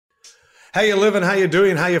How you living? How you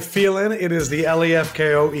doing? How you feeling? It is the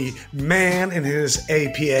Lefkoe man and his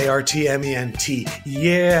APARTMENT.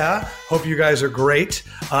 Yeah. Hope you guys are great.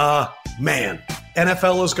 Man,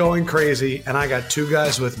 NFL is going crazy, and I got two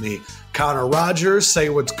guys with me. Connor Rogers, say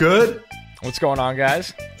what's good. What's going on,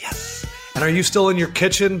 guys? Yes. And are you still in your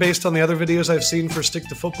kitchen based on the other videos I've seen for Stick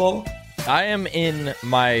to Football? I am in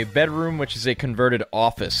my bedroom, which is a converted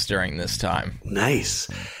office during this time. Nice.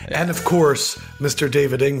 And of course, Mr.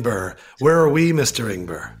 David Ingber. Where are we, Mr.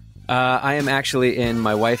 Ingber? I am actually in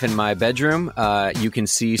my wife and my bedroom. You can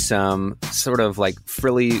see some sort of like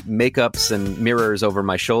frilly makeups and mirrors over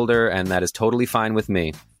my shoulder, and that is totally fine with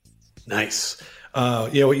me. Nice.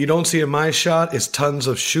 What you don't see in my shot is tons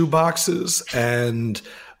of shoe boxes and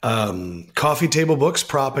coffee table books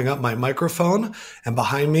propping up my microphone. And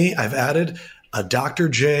behind me, I've added a Dr.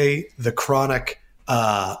 J, The Chronic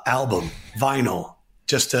album, vinyl.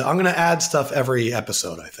 I'm going to add stuff every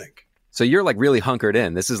episode, I think. So you're like really hunkered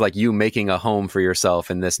in. This is like you making a home for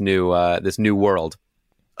yourself in this new world.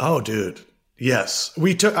 Oh, dude. Yes.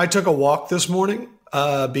 I took a walk this morning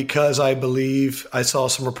because I believe I saw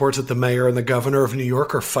some reports that the mayor and the governor of New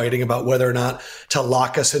York are fighting about whether or not to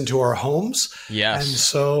lock us into our homes. Yes. And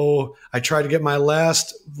so I tried to get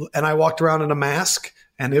and I walked around in a mask,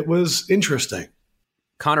 and it was interesting.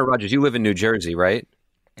 Connor Rogers, you live in New Jersey, right?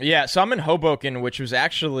 Yeah, so I'm in Hoboken, which was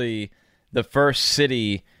actually the first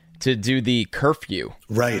city to do the curfew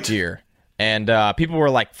here. And people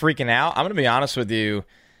were like freaking out. I'm going to be honest with you.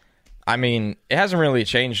 I mean, it hasn't really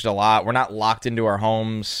changed a lot. We're not locked into our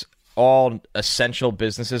homes. All essential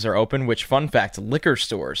businesses are open, which, fun fact, liquor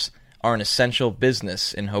stores are an essential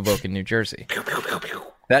business in Hoboken, New Jersey.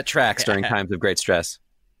 That tracks during times of great stress.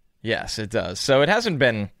 Yes, it does. So it's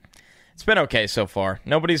been okay so far.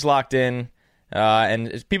 Nobody's locked in,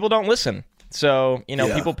 and people don't listen. So,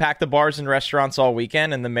 people packed the bars and restaurants all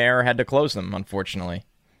weekend, and the mayor had to close them, unfortunately.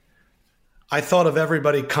 I thought of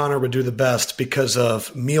everybody Connor would do the best because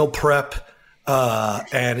of meal prep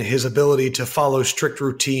and his ability to follow strict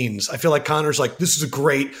routines. I feel like Connor's like, this is a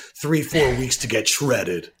great 3-4 weeks to get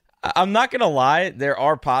shredded. I'm not going to lie. There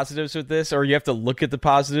are positives with this, or you have to look at the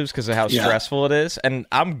positives because of how stressful it is. And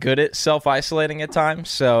I'm good at self-isolating at times.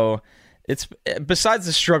 So it's besides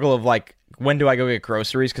the struggle of like, when do I go get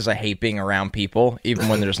groceries? Because I hate being around people, even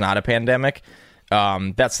when there's not a pandemic.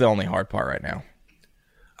 That's the only hard part right now.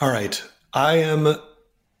 All right. The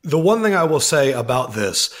one thing I will say about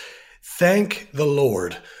this, thank the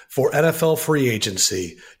Lord for NFL free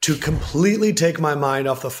agency to completely take my mind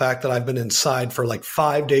off the fact that I've been inside for like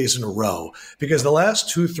 5 days in a row, because the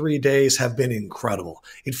last 2-3 days have been incredible.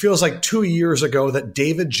 It feels like 2 years ago that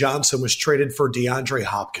David Johnson was traded for DeAndre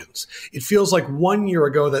Hopkins. It feels like 1 year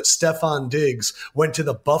ago that Stephon Diggs went to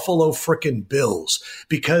the Buffalo frickin' Bills,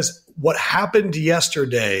 because what happened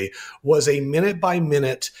yesterday was a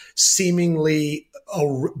minute-by-minute, seemingly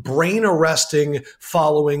brain-arresting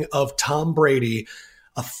following of Tom Brady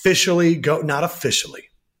not officially,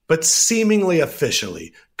 but seemingly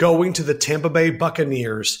officially going to the Tampa Bay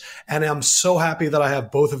Buccaneers. And I'm so happy that I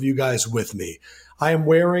have both of you guys with me. I am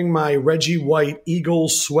wearing my Reggie White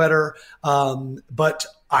Eagles sweater, but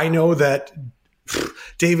I know that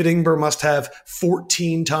David Ingber must have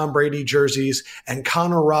 14 Tom Brady jerseys, and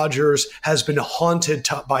Connor Rogers has been haunted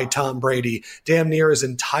by Tom Brady damn near his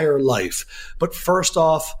entire life. But first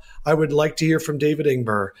off, I would like to hear from David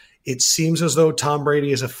Ingber. It seems as though Tom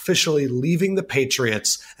Brady is officially leaving the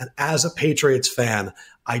Patriots, and as a Patriots fan,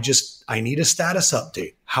 I need a status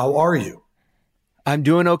update. How are you? I'm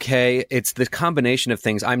doing okay. It's the combination of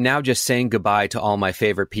things. I'm now just saying goodbye to all my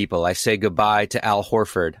favorite people. I say goodbye to Al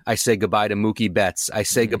Horford. I say goodbye to Mookie Betts. I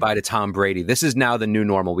say goodbye to Tom Brady. This is now the new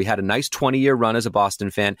normal. We had a nice 20-year run as a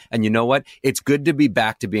Boston fan. And you know what? It's good to be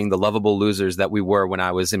back to being the lovable losers that we were when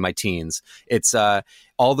I was in my teens. It's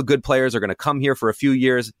all the good players are going to come here for a few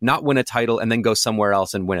years, not win a title, and then go somewhere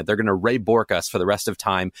else and win it. They're going to Ray Bork us for the rest of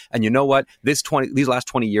time. And you know what? These last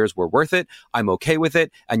 20 years were worth it. I'm okay with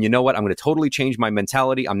it. And you know what? I'm going to totally change my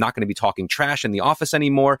mentality. I'm not going to be talking trash in the office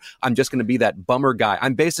anymore. I'm just going to be that bummer guy.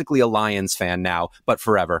 I'm basically a Lions fan now, but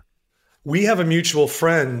forever. We have a mutual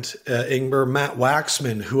friend, Ingber, Matt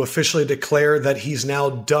Waxman, who officially declared that he's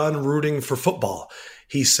now done rooting for football.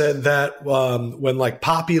 He said that when like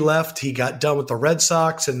Poppy left, he got done with the Red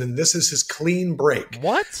Sox, and then this is his clean break.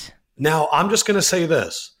 What? Now, I'm just going to say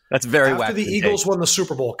this. That's very After the Eagles won the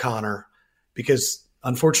Super Bowl, Connor, because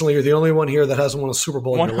unfortunately you're the only one here that hasn't won a Super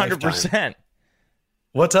Bowl in your lifetime. 100%.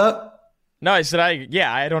 What's up? No, I said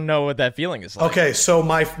I don't know what that feeling is like. Okay, so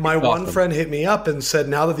my one friend hit me up and said,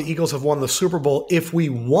 now that the Eagles have won the Super Bowl, if we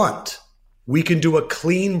want, we can do a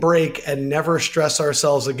clean break and never stress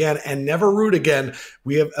ourselves again and never root again.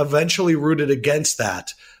 We have eventually rooted against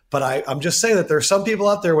that. But I'm just saying that there are some people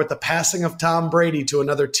out there with the passing of Tom Brady to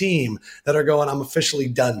another team that are going, I'm officially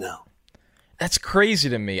done now. That's crazy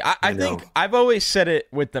to me. I think I've always said it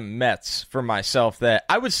with the Mets for myself that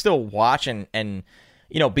I would still watch and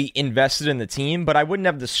be invested in the team, but I wouldn't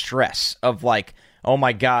have the stress of like, oh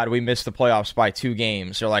my God, we missed the playoffs by 2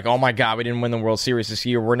 games. Or like, oh my God, we didn't win the World Series this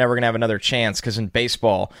year. We're never going to have another chance, because in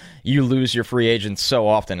baseball, you lose your free agents so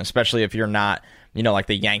often, especially if you're not, like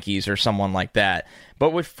the Yankees or someone like that.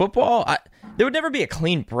 But with football, there would never be a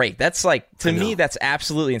clean break. That's like, to me, that's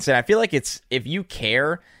absolutely insane. I feel like it's, if you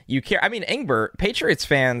care, you care. I mean, Ingber, Patriots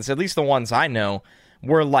fans, at least the ones I know,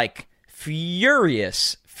 were like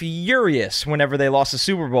furious whenever they lost the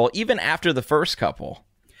Super Bowl, even after the first couple.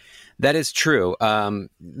 That is true.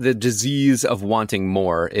 The disease of wanting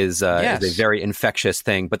more is a very infectious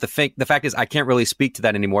thing. But the fact is, I can't really speak to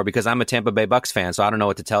that anymore because I'm a Tampa Bay Bucs fan, so I don't know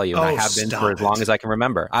what to tell you. And I have been for as long as I can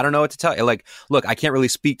remember. I don't know what to tell you. Like, look, I can't really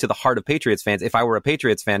speak to the heart of Patriots fans. If I were a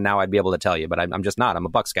Patriots fan now, I'd be able to tell you, but I'm just not. I'm a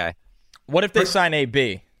Bucs guy. What if they sign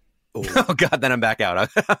AB? Oh, God, then I'm back out. All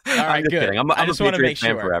right, good. Kidding. I'm a Patriots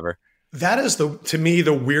fan forever. That is, to me,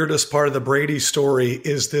 the weirdest part of the Brady story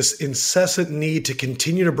is this incessant need to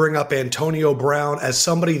continue to bring up Antonio Brown as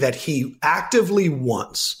somebody that he actively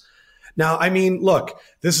wants. Now, I mean, look,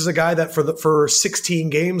 this is a guy that for 16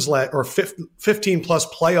 games or 15 plus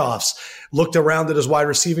playoffs looked around at his wide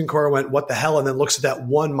receiving core and went, what the hell? And then looks at that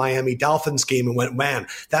one Miami Dolphins game and went, man,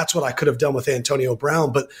 that's what I could have done with Antonio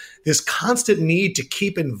Brown. But this constant need to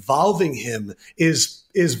keep involving him is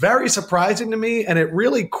very surprising to me. And it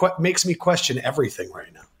really makes me question everything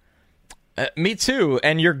right now. Me too.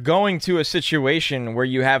 And you're going to a situation where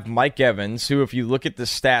you have Mike Evans, who, if you look at the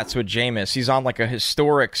stats with Jameis, he's on like a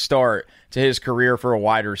historic start to his career for a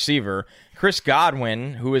wide receiver. Chris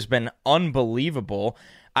Godwin, who has been unbelievable.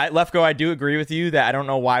 Lefkoe, I do agree with you that I don't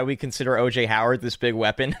know why we consider O.J. Howard this big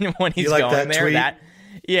weapon when he's going that there. Tweet?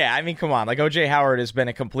 Yeah, I mean, come on. Like, O.J. Howard has been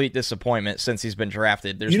a complete disappointment since he's been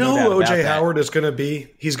drafted. There's no doubt who about O.J. that. Howard is going to be?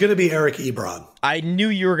 He's going to be Eric Ebron. I knew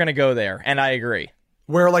you were going to go there, and I agree.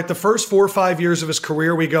 Where like the first 4 or 5 years of his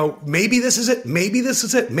career, we go, maybe this is it. Maybe this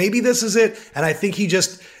is it. Maybe this is it. And I think he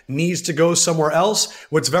just needs to go somewhere else.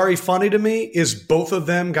 What's very funny to me is both of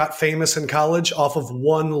them got famous in college off of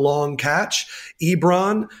one long catch.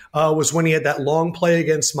 Ebron was when he had that long play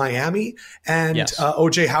against Miami, and yes.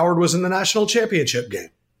 O.J. Howard was in the national championship game.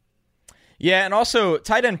 Yeah, and also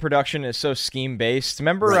tight end production is so scheme-based.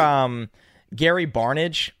 Remember Gary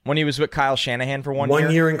Barnidge when he was with Kyle Shanahan for 1 year?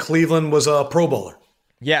 1 year in Cleveland was a Pro Bowler.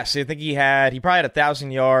 Yes, I think he probably had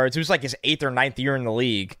 1,000 yards. It was like his 8th or 9th year in the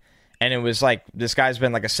league. And it was like, this guy's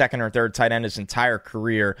been like a second or third tight end his entire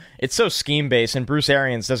career. It's so scheme-based, and Bruce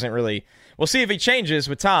Arians doesn't really... We'll see if he changes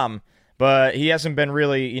with Tom, but he hasn't been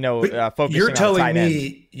really, focusing on tight end. You're telling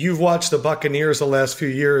me you've watched the Buccaneers the last few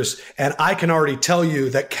years, and I can already tell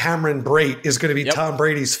you that Cameron Brate is going to be Tom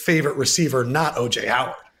Brady's favorite receiver, not O.J.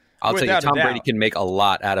 Howard. I'll tell you, Tom Brady can make a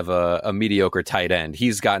lot out of a mediocre tight end.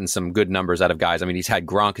 He's gotten some good numbers out of guys. I mean, he's had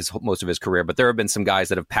Gronk most of his career, but there have been some guys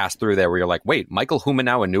that have passed through there where you're like, wait, Michael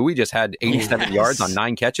Humanau-Anui just had 87 yards on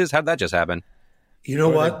 9 catches? How did that just happen? You know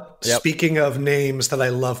what? Yep. Speaking of names that I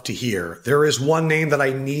love to hear, there is one name that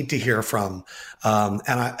I need to hear from.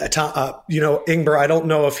 Ingber, I don't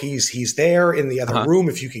know if he's there in the other room.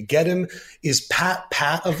 If you could get him, is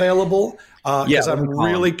Pat available? Because I'm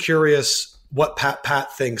really curious what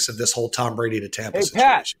Pat thinks of this whole Tom Brady to Tampa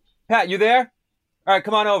situation. Pat, you there? All right,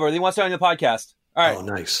 come on over. He wants to on the podcast. All right. Oh,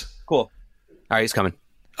 nice. Cool. All right, he's coming.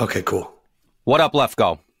 Okay, cool. What up,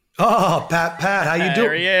 Lefkoe? Oh, Pat, how you doing?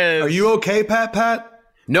 There he is. Are you okay, Pat?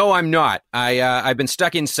 No, I'm not. I've been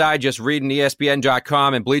stuck inside just reading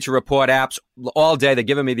ESPN.com and Bleacher Report apps all day. They're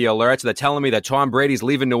giving me the alerts. They're telling me that Tom Brady's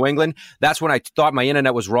leaving New England. That's when I thought my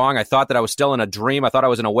internet was wrong. I thought that I was still in a dream. I thought I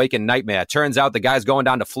was an awakened nightmare. Turns out the guy's going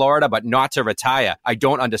down to Florida, but not to retire. I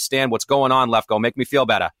don't understand what's going on, Lefkoe. Make me feel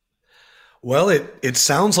better. Well, it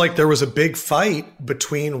sounds like there was a big fight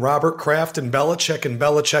between Robert Kraft and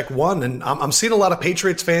Belichick won. And I'm seeing a lot of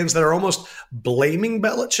Patriots fans that are almost blaming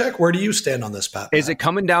Belichick. Where do you stand on this, Pat? Is it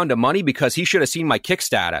coming down to money? Because he should have seen my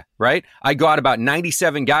Kickstarter, right? I got about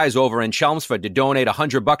 97 guys over in Chelmsford to donate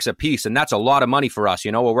 $100 a piece, and that's a lot of money for us.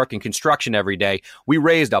 You know, we're working construction every day. We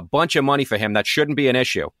raised a bunch of money for him. That shouldn't be an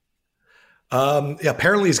issue.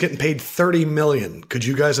 Apparently he's getting paid $30 million. Could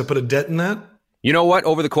you guys have put a dent in that? You know what?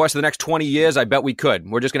 Over the course of the next 20 years, I bet we could.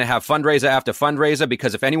 We're just going to have fundraiser after fundraiser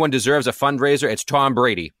because if anyone deserves a fundraiser, it's Tom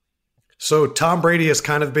Brady. So Tom Brady has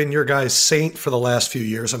kind of been your guys' saint for the last few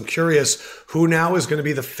years. I'm curious who now is going to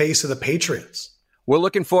be the face of the Patriots. We're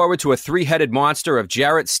looking forward to a three-headed monster of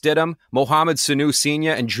Jarrett Stidham, Mohamed Sanu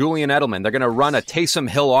Sr., and Julian Edelman. They're going to run a Taysom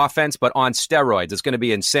Hill offense, but on steroids. It's going to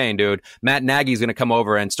be insane, dude. Matt Nagy's going to come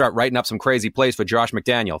over and start writing up some crazy plays for Josh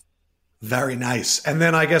McDaniel. Very nice. And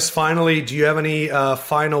then I guess finally, do you have any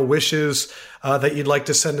final wishes that you'd like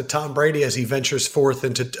to send to Tom Brady as he ventures forth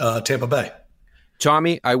into Tampa Bay?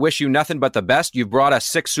 Tommy, I wish you nothing but the best. You've brought us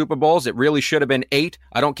 6 Super Bowls. It really should have been 8.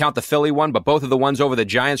 I don't count the Philly one, but both of the ones over the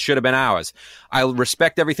Giants should have been ours. I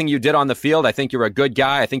respect everything you did on the field. I think you're a good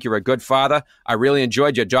guy. I think you're a good father. I really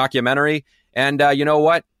enjoyed your documentary. And you know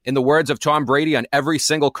what? In the words of Tom Brady on every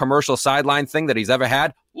single commercial sideline thing that he's ever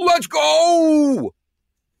had, let's go!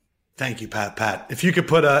 Thank you, Pat. If you could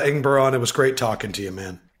put Ingber on, it was great talking to you,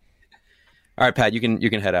 man. All right, Pat, you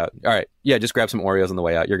can head out. All right. Yeah, just grab some Oreos on the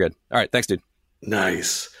way out. You're good. All right, thanks, dude.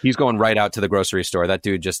 Nice. He's going right out to the grocery store. That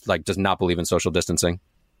dude just does not believe in social distancing.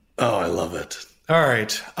 Oh, I love it. All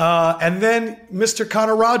right. And then Mr.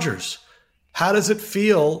 Connor Rogers, how does it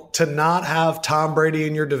feel to not have Tom Brady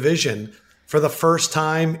in your division for the first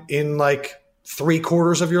time in like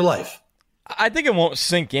 3/4 of your life? I think it won't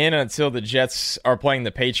sink in until the Jets are playing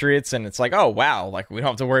the Patriots and it's like, oh, wow, like we don't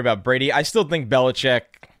have to worry about Brady. I still think Belichick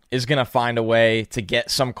is going to find a way to get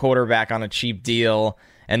some quarterback on a cheap deal,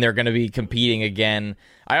 and they're going to be competing again.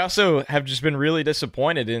 I also have just been really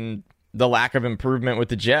disappointed in the lack of improvement with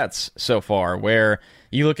the Jets so far, where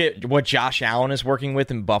you look at what Josh Allen is working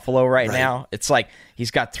with in Buffalo right now. It's like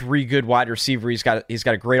he's got 3 good wide receivers. He's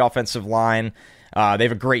got a great offensive line. They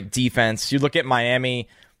have a great defense. You look at Miami.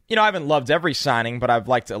 You know, I haven't loved every signing, but I've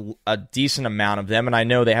liked a decent amount of them, and I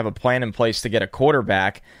know they have a plan in place to get a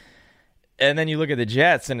quarterback. And then you look at the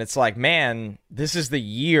Jets, and it's like, man, this is the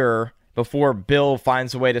year before Bill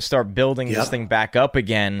finds a way to start building this thing back up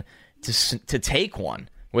again to take one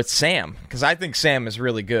with Sam. Because I think Sam is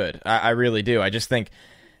really good. I really do. I just think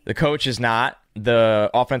the coach is not. The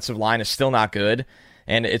offensive line is still not good.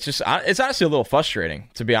 And it's honestly a little frustrating,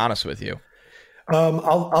 to be honest with you.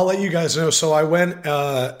 I'll let you guys know. So I went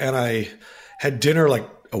and I had dinner like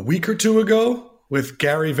a week or 2 ago with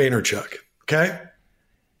Gary Vaynerchuk. Okay?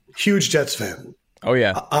 Huge Jets fan. Oh,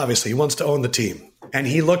 yeah. Obviously, he wants to own the team. And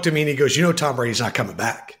he looked at me and he goes, Tom Brady's not coming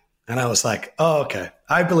back. And I was like, oh, okay.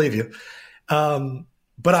 I believe you.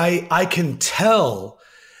 But I can tell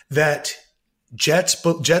that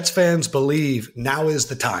Jets fans believe now is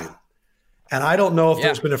the time. And I don't know if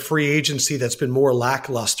there's been a free agency that's been more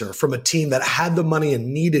lackluster from a team that had the money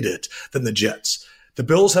and needed it than the Jets. The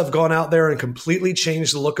Bills have gone out there and completely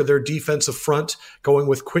changed the look of their defensive front, going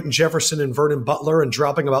with Quentin Jefferson and Vernon Butler and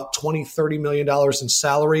dropping about $20-30 million in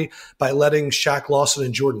salary by letting Shaq Lawson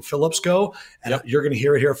and Jordan Phillips go. And you're going to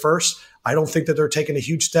hear it here first. I don't think that they're taking a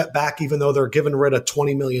huge step back, even though they're giving rid of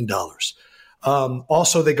 $20 million.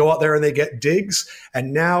 Also, they go out there and they get Diggs.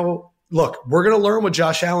 And now, look, we're going to learn what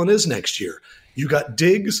Josh Allen is next year. You got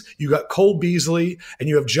Diggs, you got Cole Beasley, and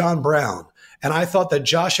you have John Brown. And I thought that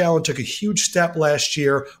Josh Allen took a huge step last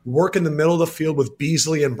year, work in the middle of the field with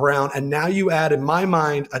Beasley and Brown. And now you add, in my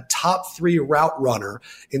mind, a top 3 route runner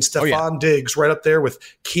in Stephon Diggs right up there with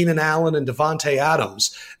Keenan Allen and Devontae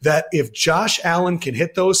Adams, that if Josh Allen can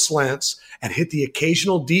hit those slants and hit the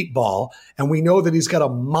occasional deep ball, and we know that he's got a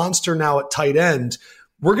monster now at tight end,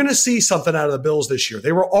 we're going to see something out of the Bills this year.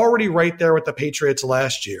 They were already right there with the Patriots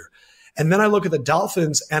last year. And then I look at the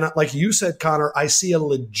Dolphins, and like you said, Connor, I see a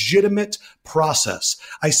legitimate process.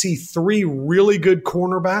 I see 3 really good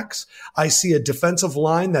cornerbacks. I see a defensive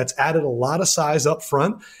line that's added a lot of size up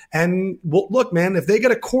front. And well, look, man, if they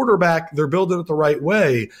get a quarterback, they're building it the right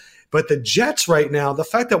way. But the Jets right now, the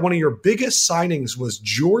fact that one of your biggest signings was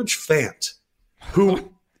George Fant,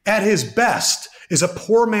 who at his best is a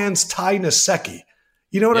poor man's Ty Nsekhe.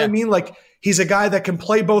 You know what I mean? Like, he's a guy that can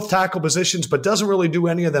play both tackle positions, but doesn't really do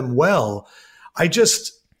any of them well.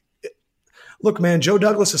 Look, man, Joe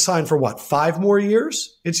Douglas is signed for what, 5 more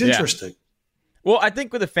years? It's interesting. Well, I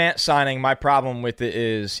think with the Fant signing, my problem with it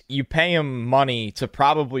is you pay him money to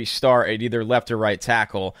probably start at either left or right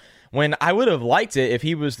tackle, when I would have liked it if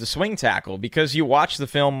he was the swing tackle, because you watch the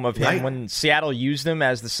film of him when Seattle used him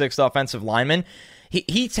as the 6th offensive lineman.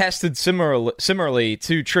 He tested similarly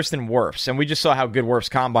to Tristan Wirfs, and we just saw how good Wirfs'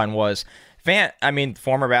 combine was. Fant, I mean,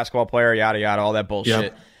 former basketball player, yada, yada, all that bullshit.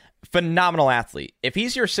 Yep. Phenomenal athlete. If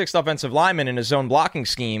he's your 6th offensive lineman in a zone blocking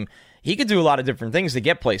scheme, he could do a lot of different things to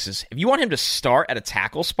get places. If you want him to start at a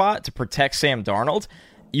tackle spot to protect Sam Darnold,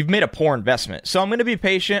 you've made a poor investment. So I'm going to be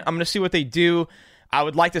patient. I'm going to see what they do. I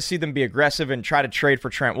would like to see them be aggressive and try to trade for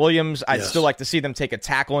Trent Williams. I'd still like to see them take a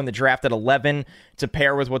tackle in the draft at 11 to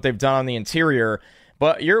pair with what they've done on the interior.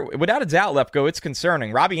 But you're without a doubt, Lefkoe, it's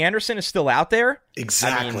concerning. Robbie Anderson is still out there.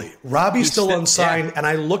 Exactly. I mean, Robbie's still unsigned, yeah. And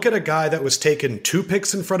I look at a guy that was taken 2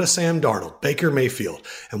 picks in front of Sam Darnold, Baker Mayfield.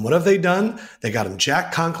 And what have they done? They got him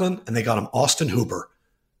Jack Conklin, and they got him Austin Hooper.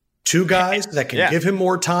 2 guys that can give him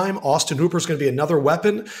more time. Austin Hooper's going to be another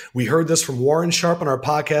weapon. We heard this from Warren Sharp on our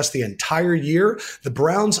podcast the entire year. The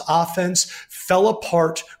Browns' offense fell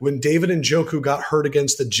apart when David Njoku got hurt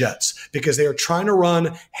against the Jets because they are trying to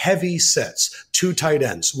run heavy sets, 2 tight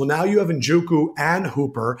ends. Well, now you have Njoku and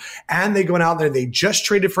Hooper, and they went out there. They just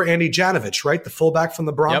traded for Andy Janovich, right? The fullback from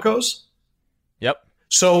the Broncos. Yep.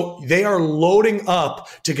 So they are loading up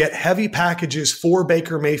to get heavy packages for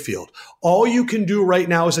Baker Mayfield. All you can do right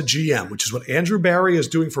now as a GM, which is what Andrew Barry is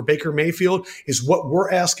doing for Baker Mayfield, is what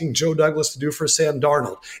we're asking Joe Douglas to do for Sam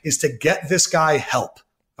Darnold, is to get this guy help.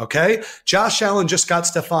 Okay? Josh Allen just got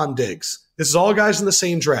Stephon Diggs. This is all guys in the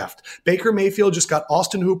same draft. Baker Mayfield just got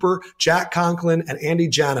Austin Hooper, Jack Conklin, and Andy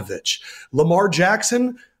Janovich. Lamar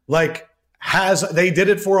Jackson, they did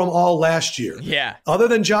it for him all last year. Yeah. Other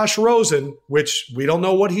than Josh Rosen, which we don't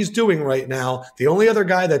know what he's doing right now, the only other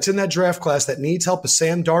guy that's in that draft class that needs help is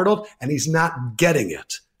Sam Darnold, and he's not getting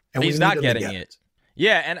it. And he's not getting it.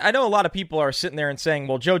 Yeah, and I know a lot of people are sitting there and saying,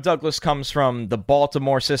 well, Joe Douglas comes from the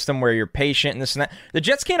Baltimore system where you're patient and this and that. The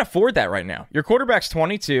Jets can't afford that right now. Your quarterback's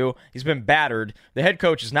 22. He's been battered. The head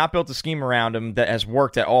coach has not built a scheme around him that has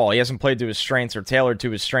worked at all. He hasn't played to his strengths or tailored to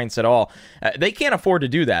his strengths at all. They can't afford to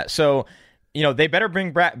do that. So, they better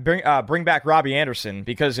bring back Robbie Anderson,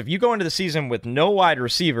 because if you go into the season with no wide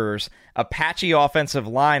receivers, a patchy offensive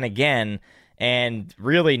line again, and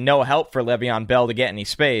really no help for Le'Veon Bell to get any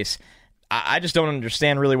space, I just don't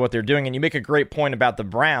understand really what they're doing. And you make a great point about the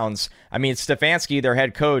Browns. I mean, Stefanski, their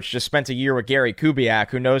head coach, just spent a year with Gary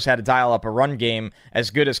Kubiak, who knows how to dial up a run game as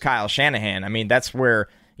good as Kyle Shanahan. I mean, that's where,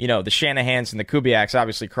 the Shanahans and the Kubiaks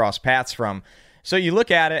obviously cross paths from. So you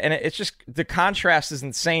look at it, and it's just the contrast is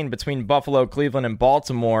insane between Buffalo, Cleveland, and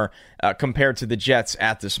Baltimore compared to the Jets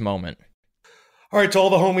at this moment. All right, to all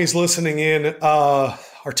the homies listening in,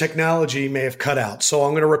 our technology may have cut out. So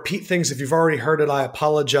I'm going to repeat things. If you've already heard it, I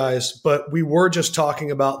apologize. But we were just talking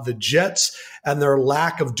about the Jets and their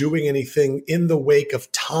lack of doing anything in the wake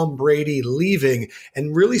of Tom Brady leaving,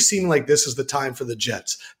 and really seemed like this is the time for the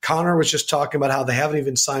Jets. Connor was just talking about how they haven't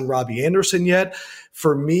even signed Robbie Anderson yet.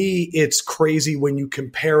 For me, it's crazy when you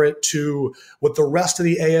compare it to what the rest of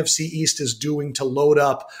the AFC East is doing to load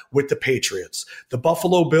up with the Patriots. The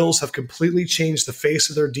Buffalo Bills have completely changed the face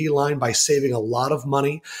of their D-line by saving a lot of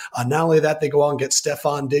money. Not only that, they go out and get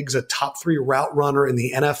Stephon Diggs, a top 3 route runner in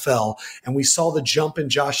the NFL. And we saw the jump in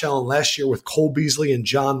Josh Allen last year with Cole Beasley and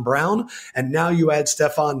John Brown. And now you add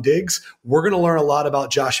Stephon Diggs. We're going to learn a lot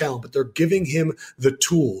about Josh Allen, but they're giving him the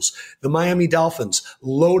tools. The Miami Dolphins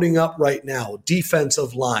loading up right now,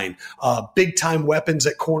 defensive line, big-time weapons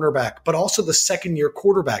at cornerback, but also the second-year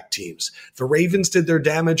quarterback teams. The Ravens did their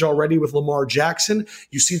damage already with Lamar Jackson.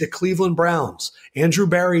 You see the Cleveland Browns, Andrew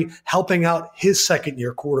Barry helping out his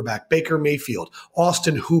second-year quarterback, Baker Mayfield,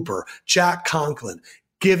 Austin Hooper, Jack Conklin,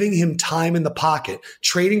 giving him time in the pocket,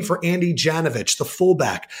 trading for Andy Janovich, the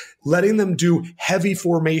fullback, letting them do heavy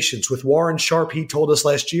formations. With Warren Sharp, he told us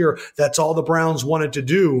last year that's all the Browns wanted to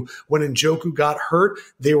do. When Njoku got hurt,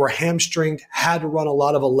 they were hamstringed, had to run a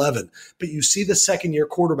lot of 11. But you see the second-year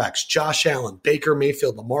quarterbacks, Josh Allen, Baker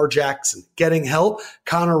Mayfield, Lamar Jackson, getting help.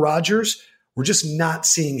 Connor Rodgers, we're just not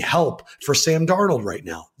seeing help for Sam Darnold right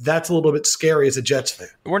now. That's a little bit scary as a Jets fan.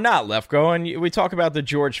 We're not, Lefkoe, and we talk about the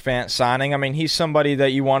George Fant signing. I mean, he's somebody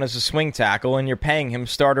that you want as a swing tackle, and you're paying him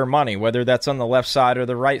starter money, whether that's on the left side or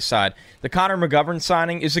the right side. The Connor McGovern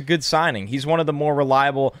signing is a good signing. He's one of the more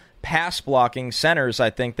reliable pass-blocking centers, I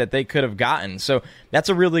think, that they could have gotten. So that's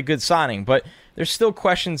a really good signing, but there's still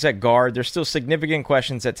questions at guard. There's still significant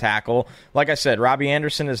questions at tackle. Like I said, Robbie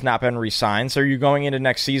Anderson has not been re-signed. So you're going into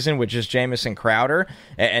next season with just Jamison Crowder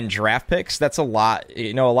and draft picks. That's a lot,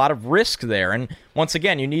 a lot of risk there. And once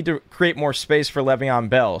again, you need to create more space for Le'Veon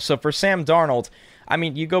Bell. So for Sam Darnold, I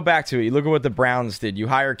mean, you go back to it. You look at what the Browns did. You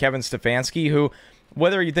hire Kevin Stefanski, who,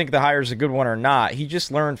 whether you think the hire is a good one or not, he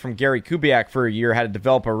just learned from Gary Kubiak for a year how to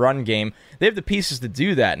develop a run game. They have the pieces to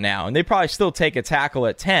do that now, and they probably still take a tackle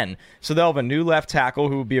at 10. So they'll have a new left tackle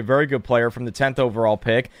who will be a very good player from the 10th overall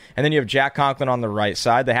pick, and then you have Jack Conklin on the right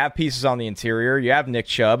side. They have pieces on the interior. You have Nick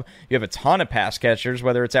Chubb. You have a ton of pass catchers,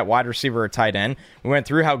 whether it's at wide receiver or tight end. We went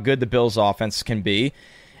through how good the Bills' offense can be.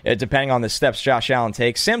 depending on the steps Josh Allen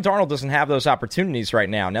takes. Sam Darnold doesn't have those opportunities right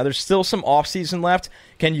now. Now, there's still some offseason left.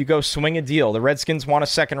 Can you go swing a deal? The Redskins want a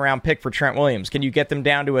second-round pick for Trent Williams. Can you get them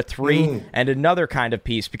down to a 3 and another kind of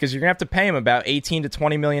piece? Because you're going to have to pay him about $18 to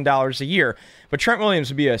 $20 million a year. But Trent Williams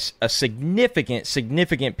would be a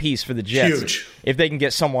significant piece for the Jets. Huge. If they can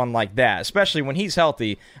get someone like that, especially when he's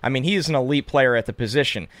healthy. I mean, he is an elite player at the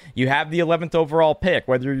position. You have the 11th overall pick.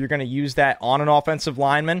 Whether you're going to use that on an offensive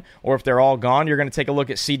lineman or if they're all gone, you're going to take a look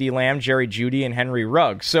at CeeDee Lamb, Jerry Jeudy, and Henry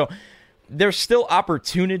Ruggs. So there's still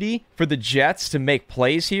opportunity for the Jets to make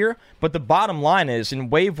plays here, but the bottom line is, in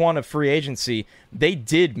wave one of free agency, they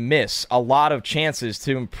did miss a lot of chances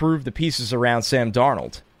to improve the pieces around Sam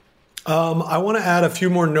Darnold. I want to add a few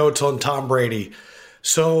more notes on Tom Brady.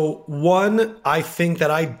 So one, I think that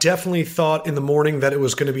I definitely thought in the morning that it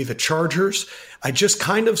was going to be the Chargers. I just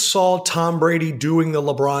kind of saw Tom Brady doing the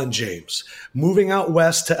LeBron James, moving out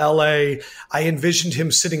west to LA. I envisioned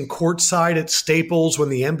him sitting courtside at Staples when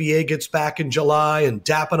the NBA gets back in July and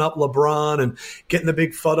dapping up LeBron and getting the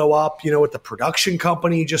big photo op, with the production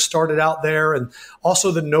company he just started out there. And also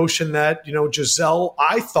the notion that, Giselle,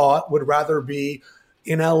 I thought, would rather be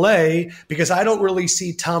in LA because I don't really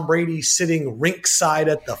see Tom Brady sitting rinkside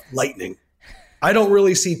at the Lightning. I don't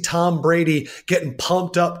really see Tom Brady getting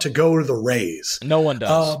pumped up to go to the Rays. No one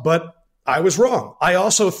does. But I was wrong. I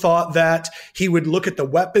also thought that he would look at the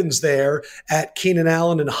weapons there at Keenan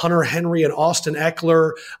Allen and Hunter Henry and Austin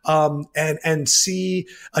Eckler and see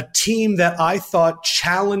a team that I thought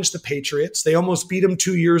challenged the Patriots. They almost beat them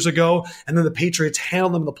 2 years ago, and then the Patriots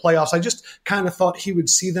handled them in the playoffs. I just kind of thought he would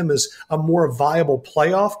see them as a more viable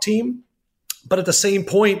playoff team. But at the same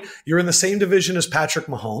point, you're in the same division as Patrick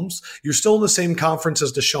Mahomes. You're still in the same conference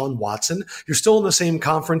as Deshaun Watson. You're still in the same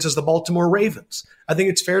conference as the Baltimore Ravens. I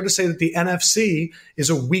think it's fair to say that the NFC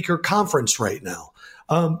is a weaker conference right now.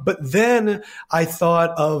 But then I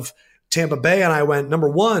thought of Tampa Bay and I went, number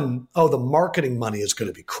one, the marketing money is going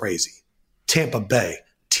to be crazy. Tampa Bay.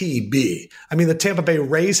 TB. I mean, the Tampa Bay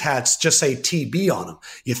Rays hats just say TB on them.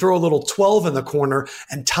 You throw a little 12 in the corner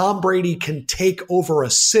and Tom Brady can take over a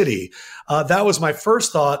city. That was my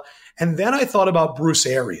first thought. And then I thought about Bruce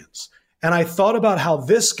Arians. And I thought about how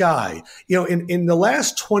this guy, in the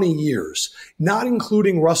last 20 years, not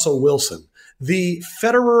including Russell Wilson, the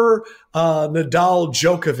Federer, Nadal,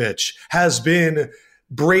 Djokovic has been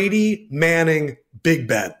Brady, Manning, Big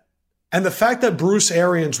Ben. And the fact that Bruce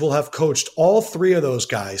Arians will have coached all three of those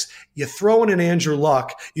guys, you throw in an Andrew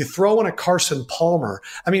Luck, you throw in a Carson Palmer.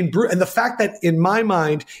 I mean, and the fact that in my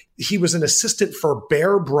mind, he was an assistant for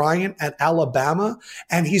Bear Bryant at Alabama,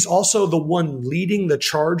 and he's also the one leading the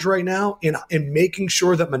charge right now in making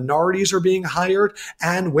sure that minorities are being hired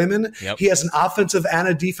and women. Yep. He has an offensive and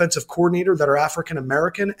a defensive coordinator that are African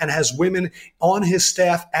American and has women on his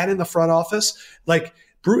staff and in the front office. Like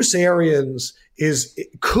Bruce Arians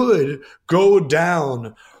could go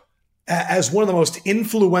down as one of the most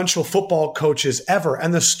influential football coaches ever.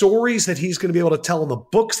 And the stories that he's going to be able to tell and the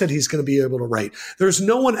books that he's going to be able to write, there's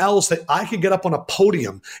no one else that I could get up on a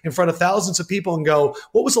podium in front of thousands of people and go,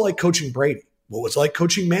 what was it like coaching Brady? What was it like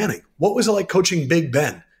coaching Manning? What was it like coaching Big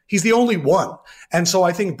Ben? He's the only one. And so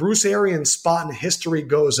I think Bruce Arians' spot in history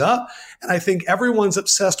goes up. And I think everyone's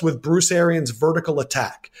obsessed with Bruce Arians' vertical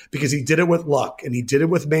attack because he did it with Luck and he did it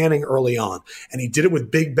with Manning early on and he did it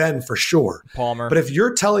with Big Ben for sure. Palmer. But if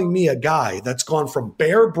you're telling me a guy that's gone from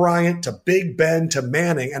Bear Bryant to Big Ben to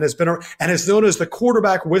Manning and is known as the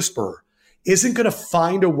quarterback whisperer, isn't going to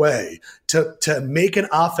find a way to make an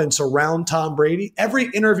offense around Tom Brady. Every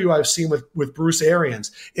interview I've seen with Bruce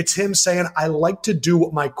Arians, it's him saying, I like to do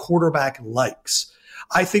what my quarterback likes.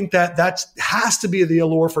 I think that has to be the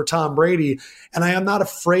allure for Tom Brady. And I am not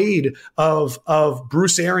afraid of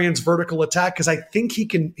Bruce Arians' vertical attack because I think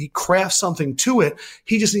he crafts something to it.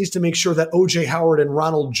 He just needs to make sure that O.J. Howard and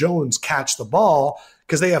Ronald Jones catch the ball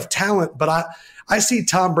because they have talent. But I see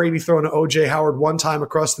Tom Brady throwing to O.J. Howard one time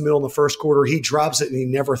across the middle in the first quarter. He drops it and he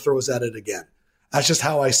never throws at it again. That's just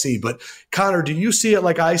how I see. But Connor, do you see it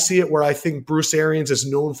like I see it, where I think Bruce Arians is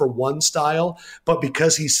known for one style, but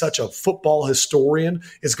because he's such a football historian,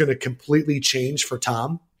 is going to completely change for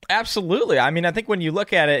Tom? Absolutely. I mean, I think when you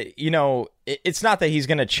look at it, it's not that he's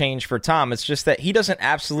going to change for Tom. It's just that he doesn't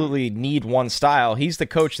absolutely need one style. He's the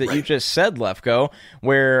coach that you just said, Lefkoe,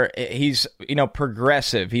 where he's,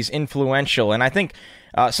 progressive. He's influential. And I think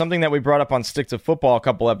something that we brought up on Stick to Football a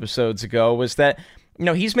couple episodes ago was that,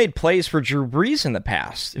 he's made plays for Drew Brees in the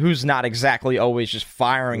past, who's not exactly always just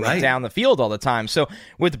firing it down the field all the time. So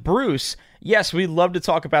with Bruce, yes, we love to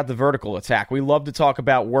talk about the vertical attack. We love to talk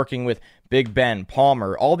about working with Big Ben,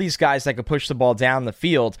 Palmer, all these guys that could push the ball down the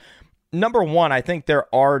field. Number one, I think there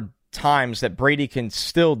are times that Brady can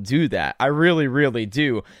still do that. I really, really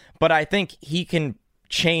do. But I think he can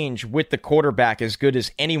change with the quarterback as good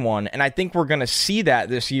as anyone, and I think we're going to see that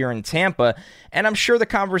this year in Tampa, and I'm sure the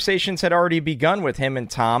conversations had already begun with him and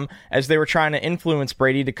Tom as they were trying to influence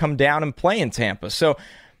Brady to come down and play in Tampa. So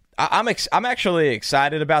I'm actually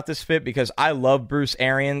excited about this fit because I love Bruce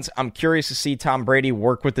Arians. I'm curious to see Tom Brady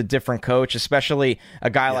work with a different coach, especially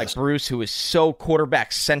a guy like Bruce who is so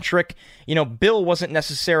quarterback-centric. You know, Bill wasn't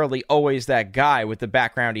necessarily always that guy with the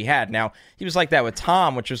background he had. Now, he was like that with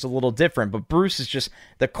Tom, which was a little different, but Bruce is just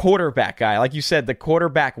the quarterback guy. Like you said, the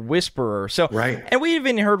quarterback whisperer. So, right. And we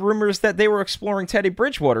even heard rumors that they were exploring Teddy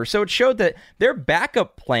Bridgewater. So it showed that their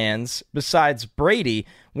backup plans, besides Brady,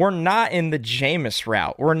 we're not in the Jameis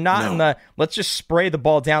route. We're not in the let's just spray the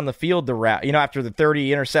ball down the field the route. You know, after the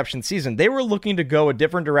 30 interception season, they were looking to go a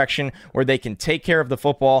different direction where they can take care of the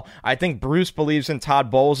football. I think Bruce believes in Todd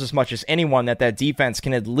Bowles as much as anyone that defense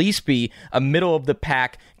can at least be a middle of the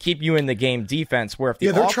pack, keep you in the game defense. Where if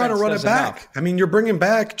the they're trying to run it back. I mean, you're bringing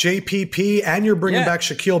back JPP and you're bringing back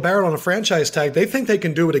Shaquille Barrett on a franchise tag. They think they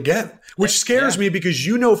can do it again, which scares me because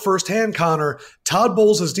you know firsthand, Connor, Todd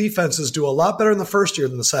Bowles' defenses do a lot better in the first year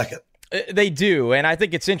than the second. They do, and I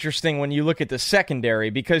think it's interesting when you look at the secondary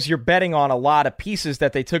because you're betting on a lot of pieces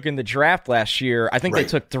that they took in the draft last year. I think they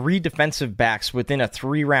took 3 defensive backs within a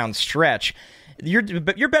 3-round stretch.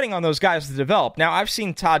 You're betting on those guys to develop. Now, I've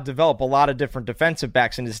seen Todd develop a lot of different defensive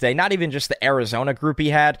backs in his day, not even just the Arizona group he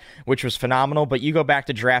had, which was phenomenal, but you go back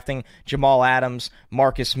to drafting Jamal Adams,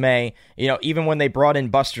 Marcus May, you know, even when they brought in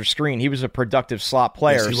Buster Screen, he was a productive slot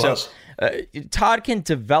player. Yes, he was. Todd can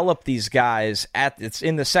develop these guys it's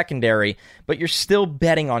in the secondary, but you're still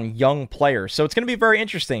betting on young players. So it's going to be very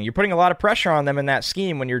interesting. You're putting a lot of pressure on them in that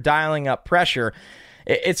scheme when you're dialing up pressure.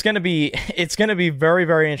 It's going to be very,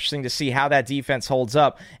 very interesting to see how that defense holds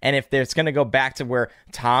up, and if it's going to go back to where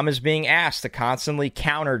Tom is being asked to constantly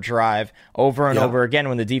counter drive over and over again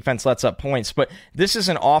when the defense lets up points. But this is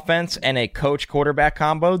an offense and a coach quarterback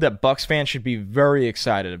combo that Bucs fans should be very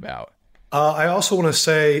excited about. I also want to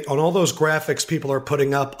say on all those graphics people are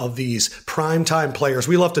putting up of these primetime players,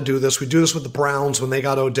 we love to do this. We do this with the Browns when they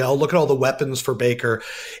got Odell. Look at all the weapons for Baker.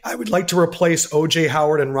 I would like to replace O.J.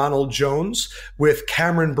 Howard and Ronald Jones with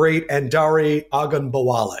Cameron Brate and Dare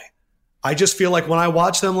Ogunbowale. I just feel like when I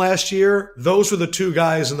watched them last year, those were the 2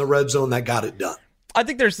 guys in the red zone that got it done. I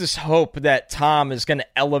think there's this hope that Tom is going to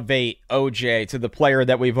elevate OJ to the player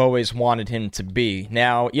that we've always wanted him to be.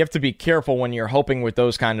 Now, you have to be careful when you're hoping with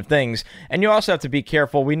those kind of things, and you also have to be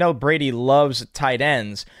careful. We know Brady loves tight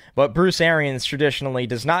ends, but Bruce Arians traditionally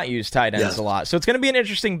does not use tight ends a lot. So it's going to be an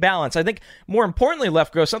interesting balance. I think more importantly,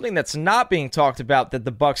 Lefkoe, something that's not being talked about that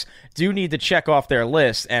the Bucs do need to check off their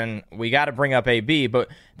list, and we got to bring up AB, but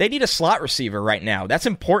they need a slot receiver right now. That's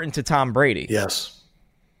important to Tom Brady. Yes.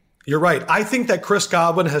 You're right. I think that Chris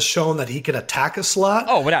Godwin has shown that he can attack a slot.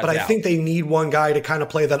 Oh, without doubt. I think they need one guy to kind of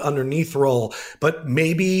play that underneath role. But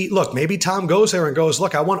maybe Tom goes there and goes,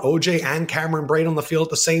 look, I want OJ and Cameron Brate on the field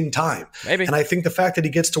at the same time. Maybe. And I think the fact that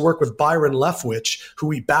he gets to work with Byron Leftwich,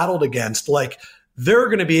 who he battled against, they're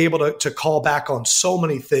going to be able to call back on so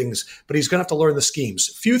many things, but he's going to have to learn the schemes.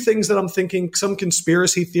 Few things that I'm thinking, some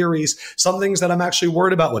conspiracy theories, some things that I'm actually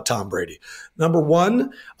worried about with Tom Brady. Number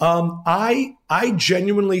one, I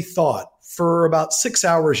genuinely thought for about 6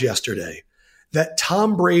 hours yesterday that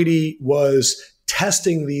Tom Brady was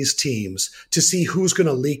testing these teams to see who's going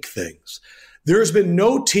to leak things. There's been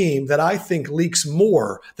no team that I think leaks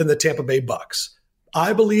more than the Tampa Bay Bucs.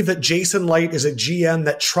 I believe that Jason Light is a GM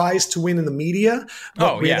that tries to win in the media.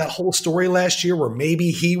 We had that whole story last year where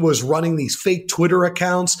maybe he was running these fake Twitter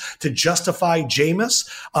accounts to justify Jameis.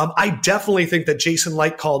 I definitely think that Jason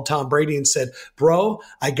Light called Tom Brady and said, bro,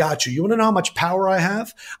 I got you. You want to know how much power I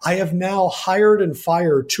have? I have now hired and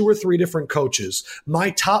fired 2 or 3 different coaches.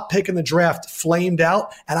 My top pick in the draft flamed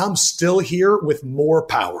out, and I'm still here with more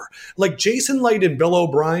power. Like Jason Light and Bill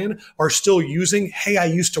O'Brien are still using, hey, I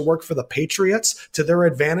used to work for the Patriots to their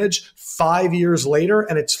advantage 5 years later,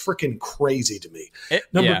 and it's freaking crazy to me.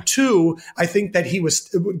 Number 2, I think that he was,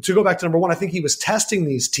 to go back to number 1, I think he was testing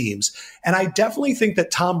these teams, and I definitely think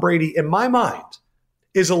that Tom Brady, in my mind,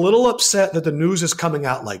 is a little upset that the news is coming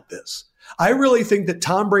out like this. I really think that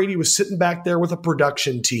Tom Brady was sitting back there with a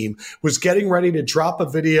production team, was getting ready to drop a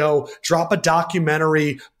video, drop a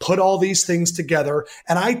documentary, put all these things together,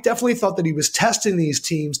 and I definitely thought that he was testing these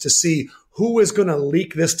teams to see who is going to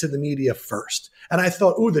leak this to the media first. And I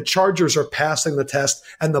thought, the Chargers are passing the test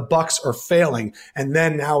and the Bucs are failing. And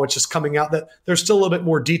then now it's just coming out that there's still a little bit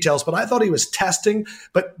more details. But I thought he was testing.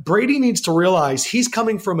 But Brady needs to realize he's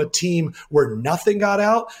coming from a team where nothing got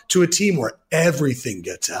out to a team where everything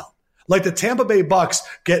gets out. Like the Tampa Bay Bucs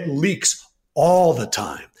get leaks all the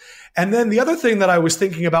time. And then the other thing that I was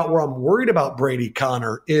thinking about where I'm worried about Brady,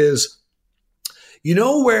 Connor, is, you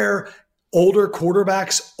know, where older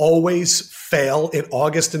quarterbacks always fail in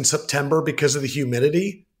August and September because of the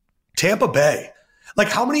humidity? Tampa Bay. Like,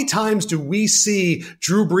 how many times do we see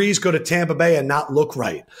Drew Brees go to Tampa Bay and not look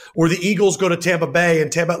right? Or the Eagles go to Tampa Bay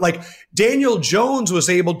and like Daniel Jones was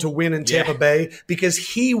able to win in Tampa Bay because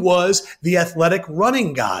he was the athletic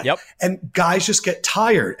running guy. Yep. And guys just get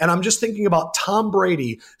tired. And I'm just thinking about Tom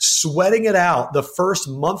Brady sweating it out the first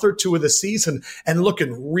month or two of the season and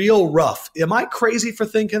looking real rough. Am I crazy for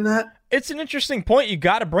thinking that? It's an interesting point. You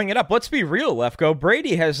got to bring it up. Let's be real, Lefkoe.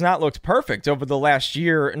 Brady has not looked perfect over the last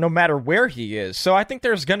year, no matter where he is. So I think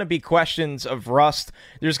there's going to be questions of rust.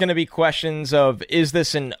 There's going to be questions of, is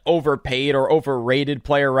this an overpaid or overrated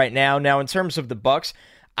player right now? Now, in terms of the Bucs,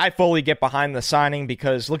 I fully get behind the signing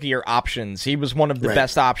because look at your options. He was one of the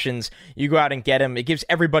best options. You go out and get him. It gives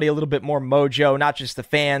everybody a little bit more mojo, not just the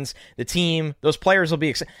fans, the team. Those players will be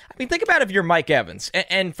excited. I mean, think about if you're Mike Evans.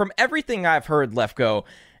 And from everything I've heard, Lefkoe,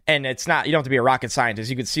 and it's not, you don't have to be a rocket scientist.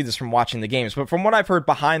 You can see this from watching the games. But from what I've heard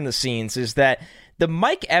behind the scenes is that the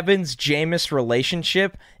Mike Evans-Jameis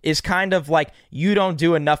relationship is kind of like, you don't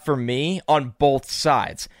do enough for me on both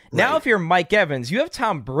sides. Right. Now, if you're Mike Evans, you have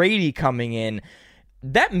Tom Brady coming in.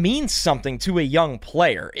 That means something to a young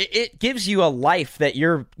player. It gives you a life that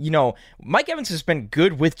you're, Mike Evans has been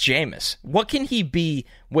good with Jameis. What can he be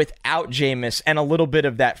without Jameis and a little bit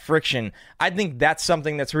of that friction? I think that's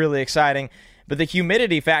something that's really exciting. But the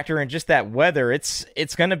humidity factor and just that weather, it's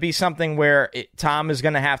going to be something where Tom is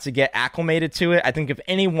going to have to get acclimated to it. I think if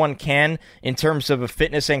anyone can, in terms of a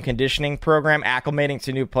fitness and conditioning program, acclimating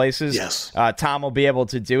to new places, Tom will be able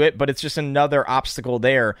to do it. But it's just another obstacle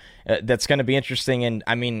there that's going to be interesting. And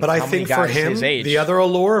I mean, but I think for him, the other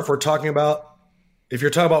allure, if you're talking about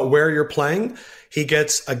where you're playing, he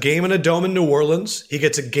gets a game in a dome in New Orleans. He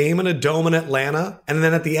gets a game in a dome in Atlanta. And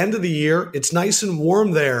then at the end of the year, it's nice and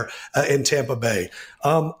warm there in Tampa Bay.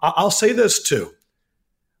 I'll say this too.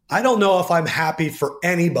 I don't know if I'm happy for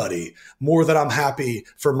anybody more than I'm happy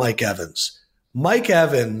for Mike Evans. Mike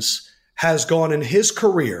Evans has gone in his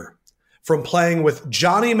career from playing with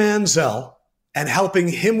Johnny Manziel and helping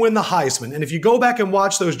him win the Heisman. And if you go back and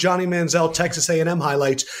watch those Johnny Manziel Texas A&M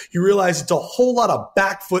highlights, you realize it's a whole lot of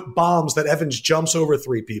back foot bombs that Evans jumps over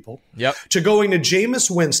three people. Yep. To going to Jameis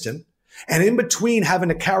Winston, and in between having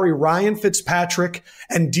to carry Ryan Fitzpatrick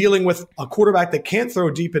and dealing with a quarterback that can't throw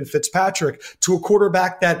deep in Fitzpatrick to a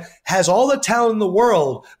quarterback that has all the talent in the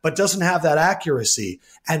world but doesn't have that accuracy.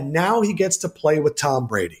 And now he gets to play with Tom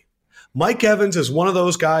Brady. Mike Evans is one of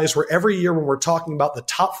those guys where every year when we're talking about the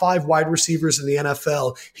top 5 wide receivers in the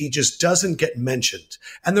NFL, he just doesn't get mentioned.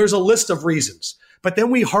 And there's a list of reasons. But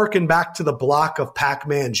then we hearken back to the block of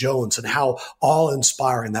Pac-Man Jones and how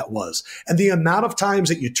awe-inspiring that was. And the amount of times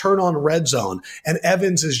that you turn on Red Zone and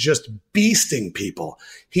Evans is just beasting people.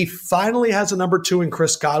 He finally has a number 2 in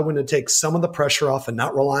Chris Godwin to take some of the pressure off and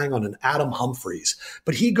not relying on an Adam Humphries.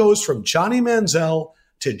 But he goes from Johnny Manziel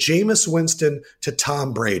to Jameis Winston to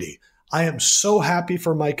Tom Brady. I am so happy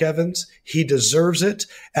for Mike Evans. He deserves it.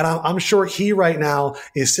 And I'm sure he right now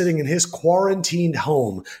is sitting in his quarantined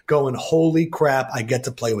home going, holy crap, I get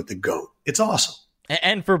to play with the GOAT. It's awesome.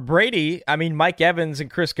 And for Brady, I mean, Mike Evans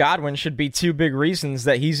and Chris Godwin should be 2 big reasons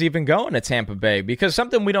that he's even going to Tampa Bay. Because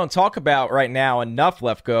something we don't talk about right now enough,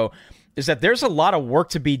 Lefkoe, is that there's a lot of work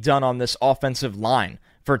to be done on this offensive line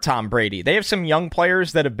for Tom Brady. They have some young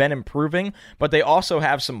players that have been improving, but they also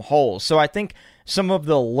have some holes. So I think some of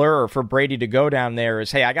the lure for Brady to go down there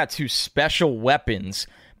is, hey, I got 2 special weapons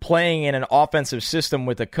playing in an offensive system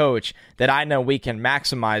with a coach that I know we can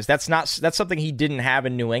maximize. That's something he didn't have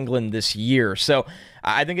in New England this year. So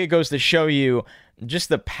I think it goes to show you just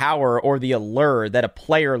the power or the allure that a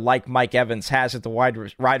player like Mike Evans has at the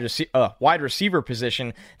wide receiver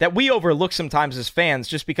position that we overlook sometimes as fans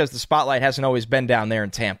just because the spotlight hasn't always been down there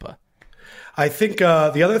in Tampa. I think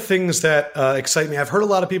the other things that excite me, I've heard a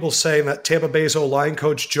lot of people saying that Tampa Bay's O-line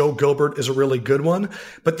coach Joe Gilbert is a really good one,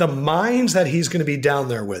 but the minds that he's going to be down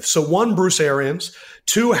there with. So 1, Bruce Arians,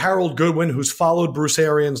 2, Harold Goodwin, who's followed Bruce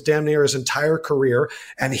Arians damn near his entire career,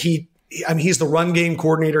 and he's the run game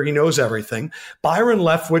coordinator. He knows everything. Byron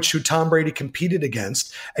Leftwich, who Tom Brady competed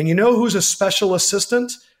against. And you know who's a special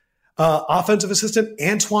assistant, offensive assistant?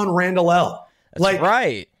 Antoine Randall. That's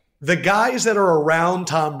right. The guys that are around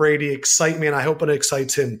Tom Brady excite me, and I hope it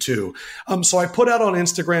excites him too. So I put out on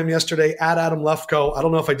Instagram yesterday, @AdamLefkoe. I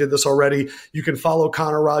don't know if I did this already. You can follow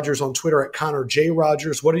Connor Rogers on Twitter @Connor J.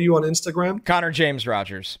 Rogers. What are you on Instagram? Connor James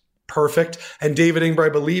Rogers. Perfect. And David Ingber, I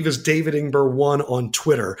believe, is David Ingber1 on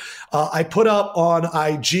Twitter. I put up on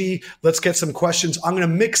IG, let's get some questions. I'm going to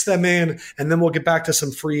mix them in, and then we'll get back to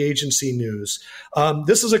some free agency news.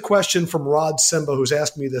 This is a question from Rod Simba, who's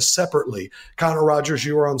asked me this separately. Connor Rogers,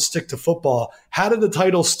 you were on Stick to Football. How did the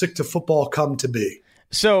title Stick to Football come to be?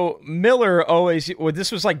 So Miller always,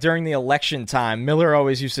 this was like during the election time, Miller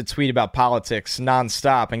always used to tweet about politics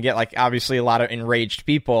nonstop and get like obviously a lot of enraged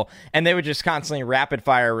people, and they would just constantly rapid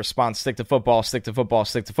fire response, stick to football, stick to football,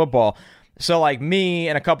 stick to football. So like me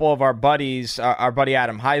and a couple of our buddies, our buddy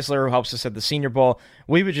Adam Heisler, who helps us at the Senior Bowl,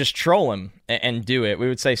 we would just troll him and do it. We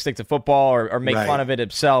would say stick to football or make fun of it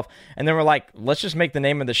himself. And then we're like, let's just make the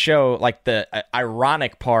name of the show, like the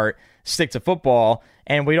ironic part, stick to football.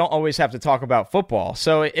 And we don't always have to talk about football.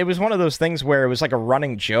 So it was one of those things where it was like a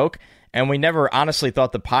running joke, and we never honestly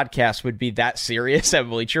thought the podcast would be that serious at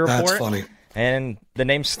Bleacher Report. That's funny. And the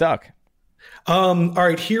name stuck. All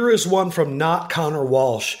right, here is one from Not Connor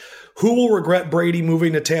Walsh. Who will regret Brady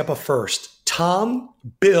moving to Tampa first? Tom,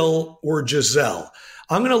 Bill, or Giselle?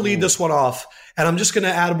 I'm going to lead this one off, and I'm just going to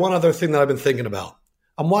add one other thing that I've been thinking about.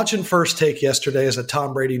 I'm watching First Take yesterday as the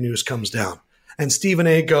Tom Brady news comes down, and Stephen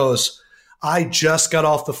A. goes, I just got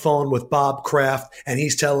off the phone with Bob Kraft, and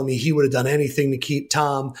he's telling me he would have done anything to keep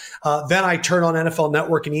Tom. Then I turn on NFL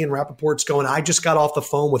Network, and Ian Rappaport's going, I just got off the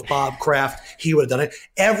phone with Bob Kraft. He would have done it.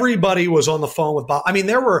 Everybody was on the phone with Bob. I mean,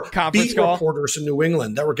 there were beat reporters in New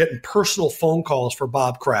England that were getting personal phone calls for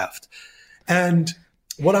Bob Kraft. And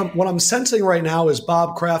what I'm sensing right now is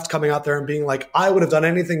Bob Kraft coming out there and being like, I would have done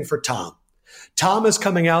anything for Tom. Tom is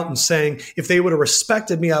coming out and saying, if they would have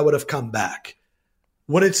respected me, I would have come back.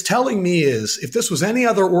 What it's telling me is if this was any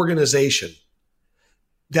other organization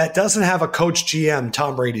that doesn't have a coach GM,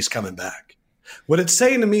 Tom Brady's coming back. What it's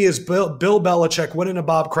saying to me is Bill Belichick went into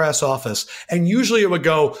Bob Kraft's office, and usually it would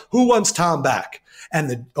go, who wants Tom back? And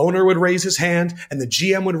the owner would raise his hand, and the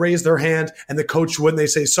GM would raise their hand, and the coach wouldn't. They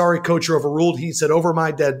say, sorry, coach, you're overruled. He said, over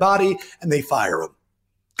my dead body, and they fire him.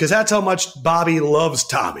 Because that's how much Bobby loves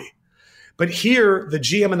Tommy. But here, the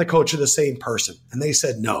GM and the coach are the same person, and they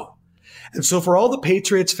said no. And so for all the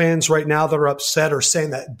Patriots fans right now that are upset or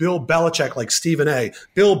saying that Bill Belichick, like Stephen A.,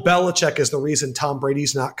 Bill Belichick is the reason Tom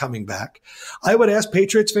Brady's not coming back, I would ask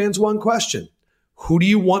Patriots fans one question. Who do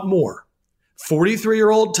you want more,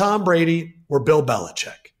 43-year-old Tom Brady or Bill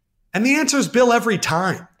Belichick? And the answer is Bill every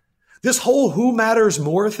time. This whole who matters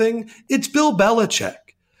more thing, it's Bill Belichick.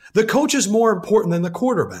 The coach is more important than the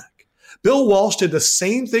quarterback. Bill Walsh did the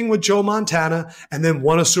same thing with Joe Montana and then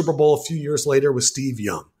won a Super Bowl a few years later with Steve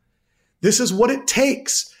Young. This is what it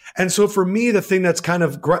takes. And so for me, the thing that's kind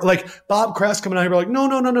of like Bob Kraft coming out here like,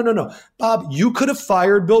 no. Bob, you could have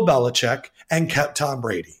fired Bill Belichick and kept Tom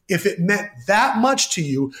Brady if it meant that much to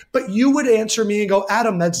you, but you would answer me and go,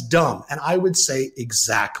 Adam, that's dumb. And I would say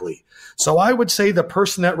exactly. So I would say the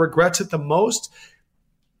person that regrets it the most,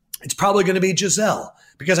 it's probably going to be Giselle,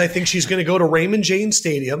 because I think she's going to go to Raymond James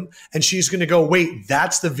Stadium and she's going to go, wait,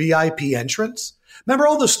 that's the VIP entrance? Remember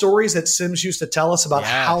all the stories that Sims used to tell us about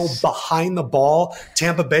how behind the ball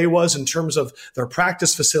Tampa Bay was in terms of their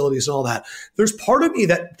practice facilities and all that? There's part of me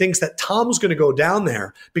that thinks that Tom's going to go down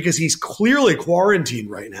there because he's clearly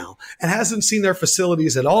quarantined right now and hasn't seen their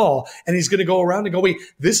facilities at all. And he's going to go around and go, wait,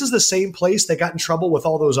 this is the same place that got in trouble with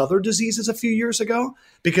all those other diseases a few years ago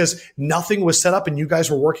because nothing was set up and you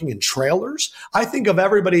guys were working in trailers? I think of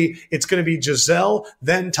everybody, it's going to be Giselle,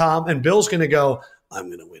 then Tom, and Bill's going to go, I'm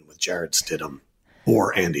going to win with Jarrett Stidham,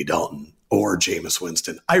 or Andy Dalton, or Jameis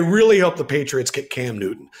Winston. I really hope the Patriots get Cam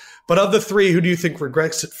Newton. But of the three, who do you think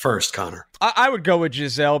regrets it first, Connor? I would go with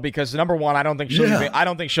Giselle because number one, I don't think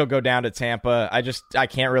she'll go down to Tampa. I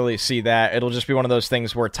can't really see that. It'll just be one of those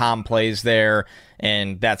things where Tom plays there,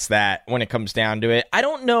 and that's that when it comes down to it. I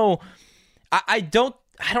don't know. I don't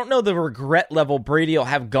know the regret level Brady will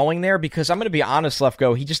have going there because I'm going to be honest,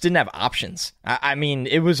 Lefkoe, he just didn't have options. I mean,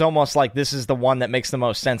 it was almost like this is the one that makes the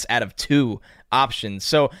most sense out of two options.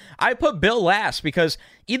 So I put Bill last because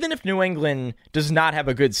even if New England does not have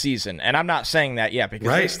a good season, and I'm not saying that yet because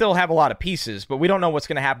they still have a lot of pieces, but we don't know what's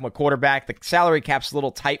going to happen with quarterback. The salary cap's a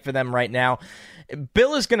little tight for them right now.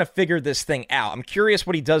 Bill is going to figure this thing out. I'm curious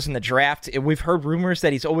what he does in the draft. We've heard rumors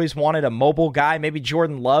that he's always wanted a mobile guy, maybe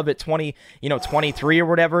Jordan Love at 23 or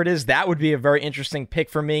whatever it is. That would be a very interesting pick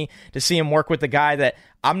for me to see him work with the guy that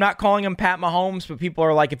I'm not calling him Pat Mahomes, but people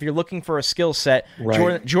are like, if you're looking for a skill set,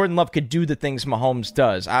 Jordan Love could do the things Mahomes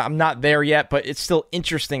does. I'm not there yet, but it's still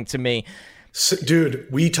interesting to me. So, dude,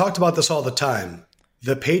 we talked about this all the time.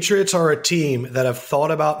 The Patriots are a team that have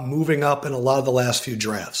thought about moving up in a lot of the last few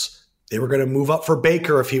drafts. They were going to move up for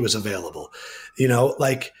Baker if he was available.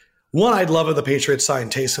 One, I'd love if the Patriots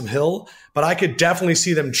signed Taysom Hill, but I could definitely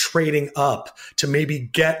see them trading up to maybe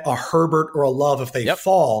get a Herbert or a Love if they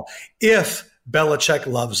fall, if Belichick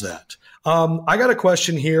loves that. I got a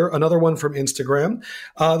question here, another one from Instagram.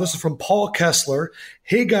 This is from Paul Kessler.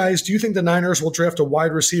 Hey, guys, do you think the Niners will draft a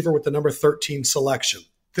wide receiver with the number 13 selection?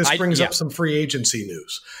 This brings up some free agency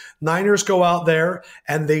news. Niners go out there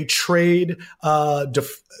and they trade,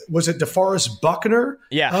 was it DeForest Buckner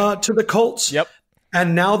to the Colts? Yep.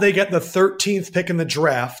 And now they get the 13th pick in the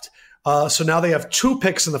draft. So now they have 2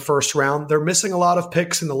 picks in the first round. They're missing a lot of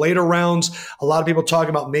picks in the later rounds. A lot of people talking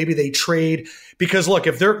about maybe they trade because look,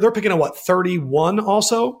 if they're picking at 31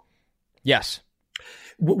 also? Yes.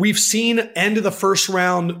 We've seen end of the first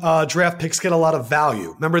round draft picks get a lot of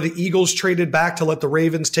value. Remember the Eagles traded back to let the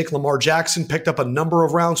Ravens take Lamar Jackson, picked up a number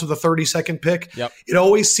of rounds with a 32nd pick. Yep. It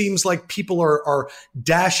always seems like people are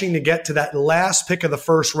dashing to get to that last pick of the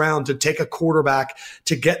first round to take a quarterback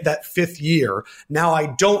to get that 5th year. Now, I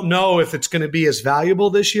don't know if it's going to be as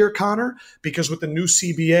valuable this year, Connor, because with the new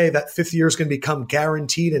CBA, that 5th year is going to become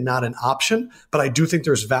guaranteed and not an option. But I do think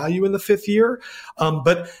there's value in the 5th year.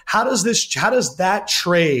 But how does that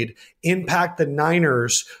trade impact the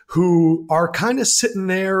Niners, who are kind of sitting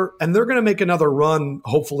there and they're going to make another run,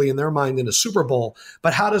 hopefully in their mind, in a Super Bowl.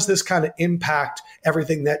 But how does this kind of impact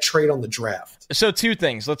everything, that trade on the draft? So 2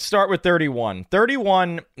 things. Let's start with 31.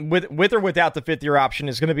 31, with or without the 5th year option,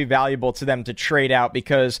 is going to be valuable to them to trade out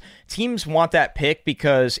because teams want that pick,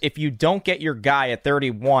 because if you don't get your guy at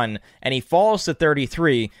 31 and he falls to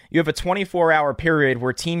 33, you have a 24-hour period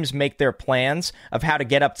where teams make their plans of how to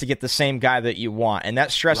get up to get the same guy that you want. And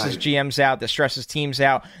that stresses GMs out, that stresses teams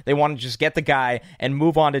out. They want to just get the guy and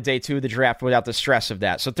move on to day 2 of the draft without the stress of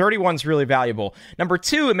that. So 31 is really valuable. Number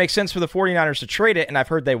 2, it makes sense for the 49ers to trade it, and I've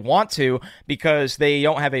heard they want to because they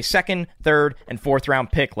don't have a 2nd, 3rd, and 4th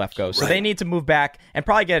round pick, Lefkoe. So they need to move back and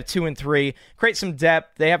probably get a 2 and 3, create some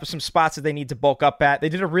depth. They have some spots that they need to bulk up at. They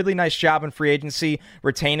did a really nice job in free agency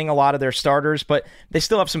retaining a lot of their starters, but they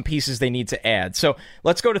still have some pieces they need to add. So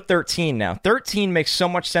let's go to 13 now. 13 makes so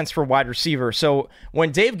much sense for wide receiver. So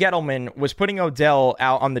when Dave Gettleman was putting Odell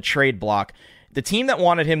out on the trade block, the team that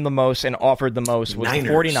wanted him the most and offered the most was the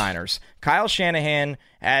 49ers. Kyle Shanahan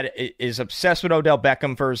is obsessed with Odell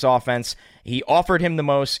Beckham for his offense. He offered him the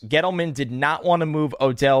most. Gettleman did not want to move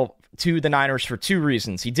Odell to the Niners for 2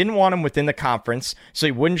 reasons. He didn't want him within the conference, so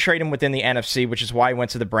he wouldn't trade him within the NFC, which is why he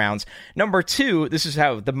went to the Browns. Number 2, this is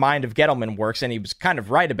how the mind of Gettleman works, and he was kind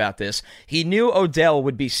of right about this. He knew Odell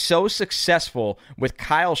would be so successful with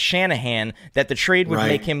Kyle Shanahan that the trade would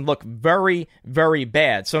make him look very, very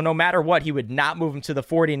bad. So no matter what, he would not move him to the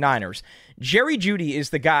 49ers. Jerry Jeudy is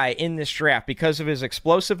the guy in this draft because of his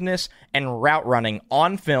explosiveness and route running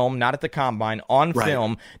on film, not at the combine, on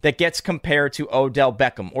film, that gets compared to Odell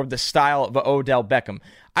Beckham or the style of Odell Beckham.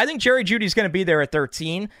 I think Jerry Jeudy's going to be there at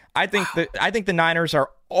 13. I think the Niners are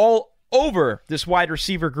all over this wide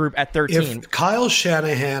receiver group at 13. If Kyle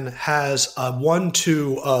Shanahan has a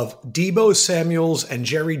 1-2 of Deebo Samuels and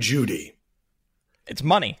Jerry Jeudy, it's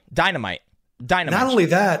money. Dynamite. Not only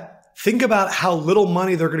that, think about how little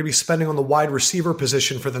money they're going to be spending on the wide receiver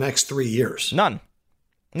position for the next 3 years. None.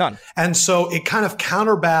 And so it kind of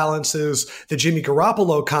counterbalances the Jimmy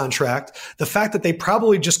Garoppolo contract. The fact that they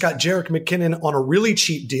probably just got Jerick McKinnon on a really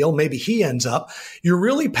cheap deal. Maybe he ends up. You're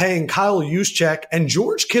really paying Kyle Juszczyk and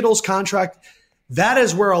George Kittle's contract. That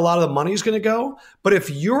is where a lot of the money is going to go. But if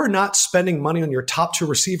you're not spending money on your top 2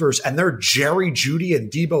 receivers and they're Jerry Jeudy and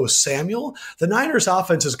Deebo Samuel, the Niners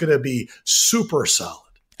offense is going to be super solid.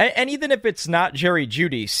 And even if it's not Jerry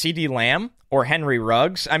Jeudy, CeeDee Lamb or Henry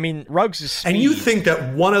Ruggs, I mean, Ruggs is speed. And you think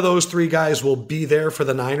that one of those 3 guys will be there for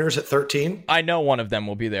the Niners at 13? I know one of them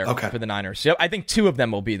will be there for the Niners. Yep, I think 2 of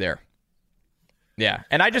them will be there. Yeah,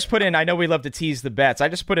 and I just put in, I know we love to tease the bets, I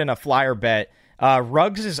just put in a flyer bet.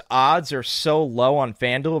 Ruggs' odds are so low on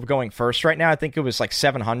FanDuel of going first right now. I think it was like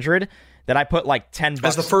 700. That I put like $10.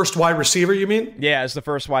 As the first wide receiver, you mean? Yeah, as the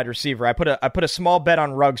first wide receiver. I put a small bet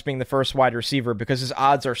on Ruggs being the first wide receiver because his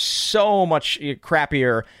odds are so much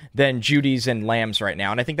crappier than Judy's and Lamb's right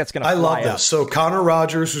now, and I think that's going to fly I love up. this. So Connor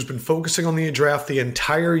Rogers, who's been focusing on the draft the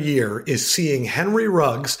entire year, is seeing Henry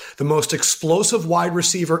Ruggs, the most explosive wide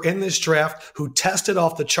receiver in this draft, who tested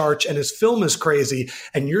off the charts, and his film is crazy,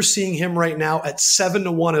 and you're seeing him right now at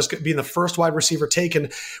 7-1 as being the first wide receiver taken.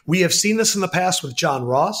 We have seen this in the past with John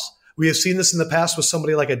Ross. We have seen this in the past with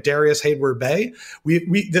somebody like a Darius Hayward-Bay.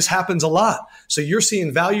 This happens a lot. So you're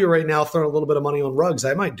seeing value right now, throwing a little bit of money on Ruggs.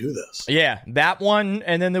 I might do this. Yeah, that one.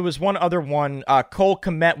 And then there was one other one. Cole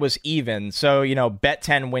Kmet was even. So, bet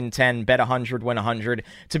 10, win 10, bet 100, win 100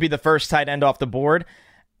 to be the first tight end off the board.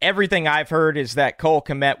 everything I've heard is that Cole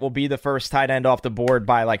Kmet will be the first tight end off the board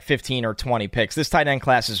by like 15 or 20 picks. This tight end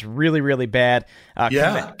class is really, really bad.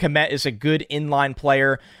 Kmet is a good inline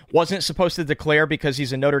player. Wasn't supposed to declare because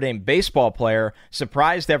he's a Notre Dame baseball player.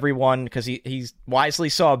 Surprised everyone because he wisely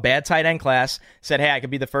saw a bad tight end class. Said, hey, I could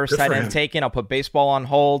be the first tight end taken. I'll put baseball on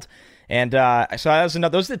hold. And so that was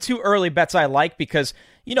another. Those are the two early bets I like because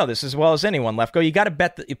you know this as well as anyone, Lefkoe. You got to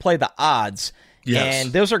bet that you play the odds. Yes.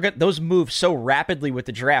 And those are good. Those move so rapidly with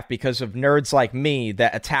the draft because of nerds like me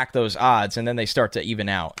that attack those odds, and then they start to even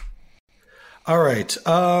out. All right.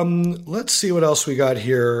 Let's see what else we got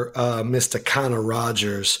here, Mr. Connor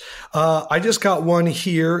Rogers. I just got one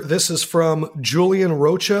here. This is from Julian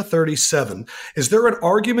Rocha, 37. Is there an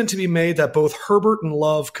argument to be made that both Herbert and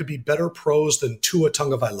Love could be better pros than Tua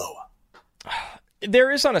Tagovailoa?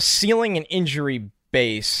 There is on a ceiling and injury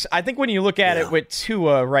base. I think when you look at it with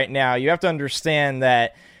Tua right now, you have to understand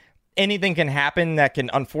that anything can happen that can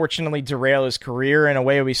unfortunately derail his career in a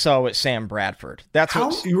way we saw with Sam Bradford. That's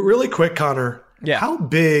really quick, Connor. Yeah. How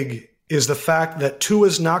big is the fact that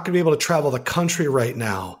Tua's not going to be able to travel the country right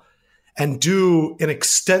now and do an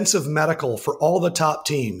extensive medical for all the top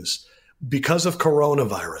teams because of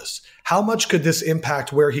coronavirus? How much could this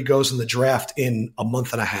impact where he goes in the draft in a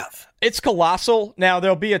month and a half? It's colossal. Now,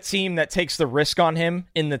 there'll be a team that takes the risk on him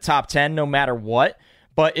in the top 10 no matter what,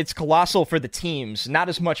 but it's colossal for the teams, not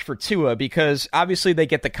as much for Tua because obviously they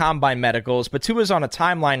get the combine medicals, but Tua's on a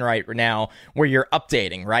timeline right now where you're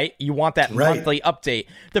updating, right? You want that monthly update.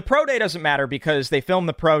 The pro day doesn't matter because they film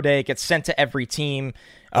the pro day, it gets sent to every team.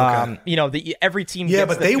 Okay. Every team gets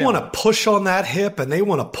but they want to push on that hip and they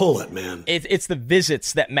want to pull it, man. It's the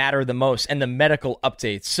visits that matter the most and the medical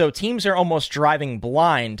updates. So teams are almost driving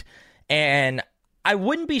blind. And I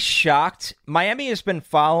wouldn't be shocked. Miami has been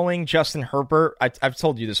following Justin Herbert. I've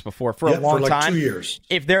told you this before for a long time. 2 years.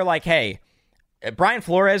 If they're like, hey, Brian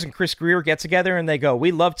Flores and Chris Greer get together and they go,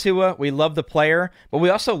 we love Tua, we love the player, but we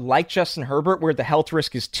also like Justin Herbert where the health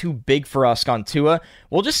risk is too big for us on Tua.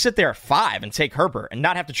 We'll just sit there at 5 and take Herbert and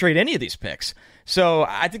not have to trade any of these picks. So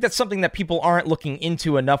I think that's something that people aren't looking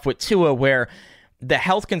into enough with Tua where the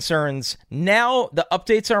health concerns, now the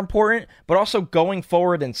updates are important, but also going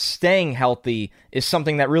forward and staying healthy is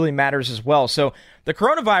something that really matters as well. So the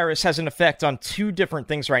coronavirus has an effect on two different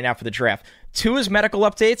things right now for the draft. Tua's medical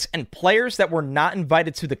updates and players that were not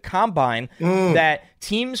invited to the combine that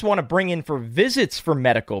teams want to bring in for visits for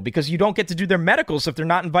medical because you don't get to do their medicals if they're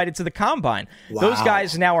not invited to the combine. Wow. Those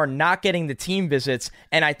guys now are not getting the team visits,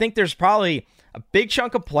 and I think there's probably a big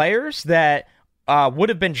chunk of players that would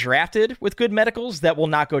have been drafted with good medicals that will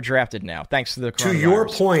not go drafted now, thanks to the coronavirus. To your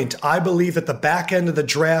point, I believe that the back end of the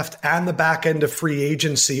draft and the back end of free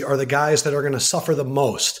agency are the guys that are going to suffer the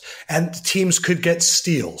most, and teams could get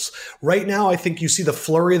steals. Right now, I think you see the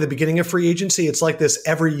flurry at the beginning of free agency. It's like this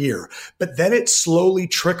every year, but then it slowly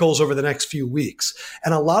trickles over the next few weeks.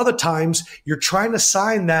 And a lot of the times you're trying to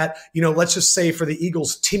sign that, let's just say for the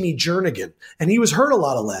Eagles, Timmy Jernigan, and he was hurt a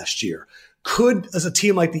lot of last year. Could, as a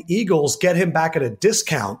team like the Eagles, get him back at a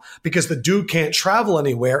discount because the dude can't travel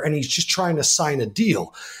anywhere and he's just trying to sign a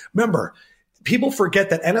deal? Remember, people forget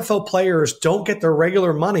that NFL players don't get their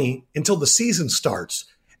regular money until the season starts.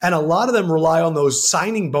 And a lot of them rely on those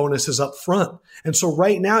signing bonuses up front. And so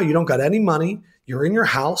right now, you don't got any money. You're in your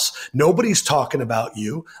house. Nobody's talking about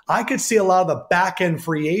you. I could see a lot of the back-end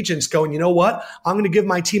free agents going, you know what? I'm going to give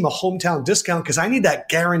my team a hometown discount because I need that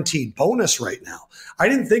guaranteed bonus right now. I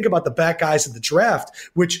didn't think about the back guys at the draft,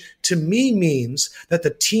 which to me means that the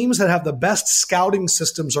teams that have the best scouting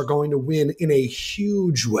systems are going to win in a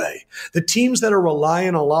huge way. The teams that are relying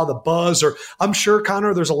on a lot of the buzz, or I'm sure,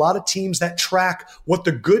 Connor, there's a lot of teams that track what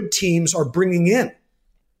the good teams are bringing in.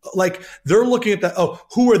 Like they're looking at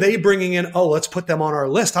who are they bringing in? Oh, let's put them on our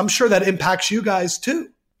list. I'm sure that impacts you guys too.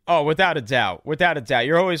 Oh, without a doubt. Without a doubt.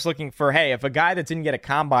 You're always looking for, hey, if a guy that didn't get a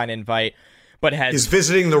combine invite but is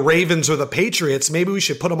visiting the Ravens or the Patriots, maybe we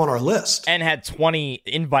should put him on our list. And had 20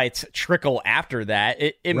 invites trickle after that.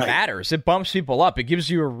 It right. matters. It bumps people up. It gives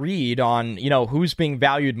you a read on, who's being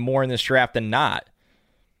valued more in this draft than not.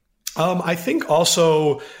 I think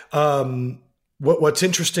also what's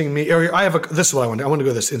interesting to me, this is what I want to go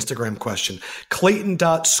to this Instagram question.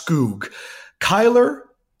 Clayton.Skoog. Kyler,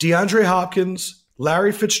 DeAndre Hopkins,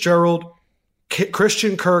 Larry Fitzgerald,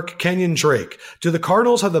 Christian Kirk, Kenyon Drake. Do the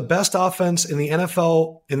Cardinals have the best offense in the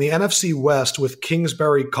NFL, in the NFC West with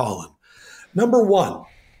Kingsbury Collin? Number one,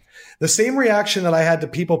 the same reaction that I had to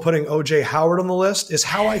people putting O.J. Howard on the list is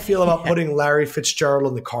how I feel about putting Larry Fitzgerald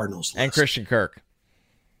on the Cardinals list. And Christian Kirk.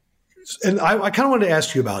 And I kind of wanted to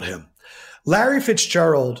ask you about him. Larry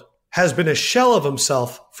Fitzgerald has been a shell of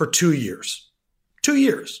himself for 2 years. 2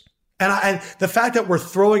 years. And the fact that we're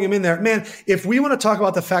throwing him in there, man, if we want to talk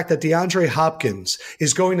about the fact that DeAndre Hopkins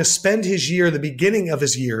is going to spend the beginning of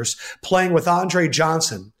his years, playing with Andre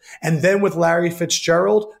Johnson and then with Larry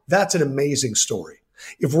Fitzgerald, that's an amazing story.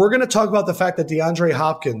 If we're going to talk about the fact that DeAndre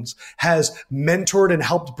Hopkins has mentored and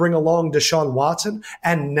helped bring along Deshaun Watson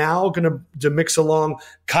and now going to mix along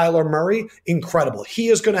Kyler Murray, incredible. He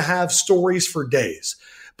is going to have stories for days.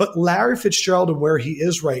 But Larry Fitzgerald and where he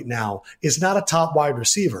is right now is not a top wide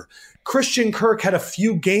receiver. Christian Kirk had a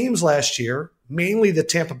few games last year, mainly the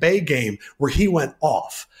Tampa Bay game, where he went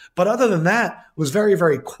off. But other than that, was very,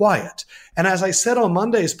 very quiet. And as I said on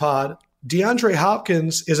Monday's pod, DeAndre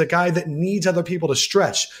Hopkins is a guy that needs other people to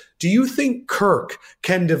stretch. Do you think Kirk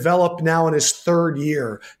can develop now in his third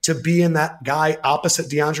year to be in that guy opposite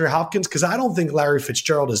DeAndre Hopkins? Because I don't think Larry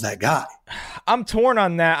Fitzgerald is that guy. I'm torn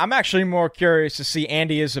on that. I'm actually more curious to see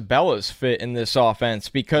Andy Isabella's fit in this offense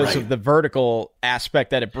because of the vertical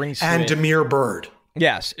aspect that it brings to and it. Damiere Byrd.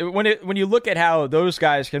 Yes. When you look at how those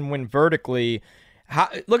guys can win vertically,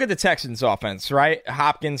 look at the Texans offense, right?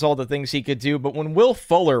 Hopkins, all the things he could do. But when Will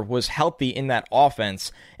Fuller was healthy in that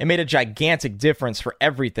offense, it made a gigantic difference for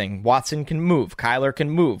everything. Watson can move. Kyler can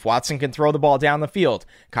move. Watson can throw the ball down the field.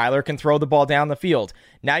 Kyler can throw the ball down the field.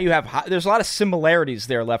 Now you have, there's a lot of similarities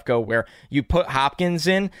there, Lefkoe, where you put Hopkins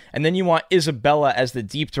in, and then you want Isabella as the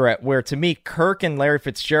deep threat, where to me, Kirk and Larry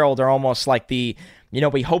Fitzgerald are almost like we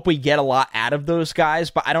hope we get a lot out of those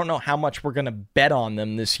guys, but I don't know how much we're going to bet on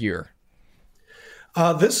them this year.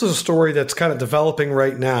 This is a story that's kind of developing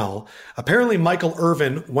right now. Apparently, Michael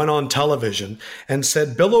Irvin went on television and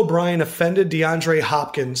said Bill O'Brien offended DeAndre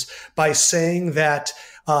Hopkins by saying that,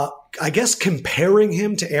 I guess, comparing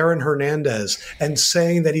him to Aaron Hernandez and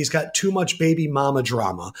saying that he's got too much baby mama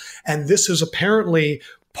drama. And this is apparently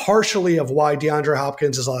partially of why DeAndre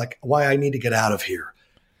Hopkins is like, why I need to get out of here.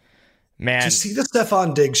 Man. To see the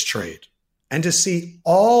Stephon Diggs trade and to see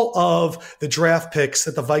all of the draft picks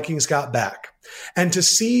that the Vikings got back, and to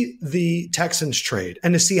see the Texans trade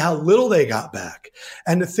and to see how little they got back,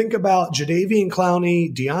 and to think about Jadeveon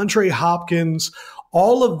Clowney, DeAndre Hopkins,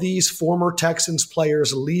 all of these former Texans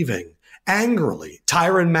players leaving angrily,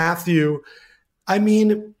 Tyrann Mathieu. I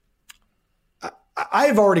mean,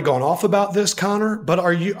 I've already gone off about this, Connor, but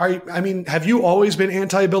have you always been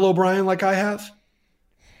anti-Bill O'Brien like I have?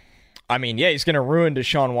 I mean, yeah, he's going to ruin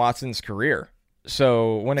Deshaun Watson's career.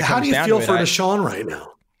 So when it comes down to it, how do you feel for Deshaun right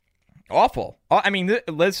now? Awful. I mean,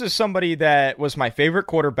 this is somebody that was my favorite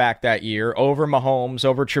quarterback that year, over Mahomes,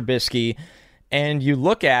 over Trubisky, and you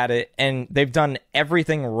look at it, and they've done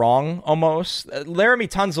everything wrong almost. Laramie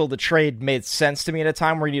Tunsil, the trade made sense to me at a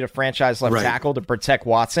time where you need a franchise left tackle to protect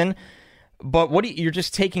Watson, but you're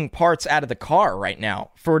just taking parts out of the car right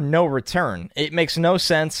now for no return. It makes no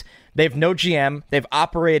sense. They have no GM. They've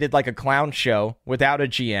operated like a clown show without a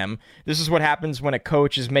GM. This is what happens when a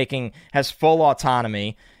coach has full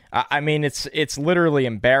autonomy. I mean, it's literally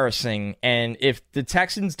embarrassing, and if the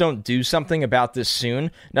Texans don't do something about this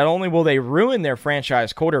soon, not only will they ruin their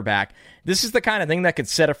franchise quarterback, this is the kind of thing that could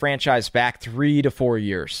set a franchise back 3 to 4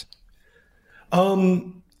 years.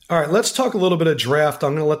 All right, let's talk a little bit of draft.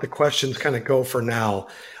 I'm going to let the questions kind of go for now.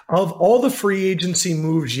 Of all the free agency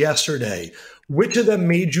moves yesterday, which of them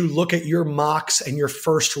made you look at your mocks and your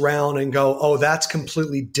first round and go, oh, that's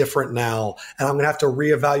completely different now, and I'm going to have to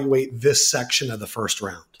reevaluate this section of the first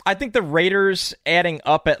round? I think the Raiders adding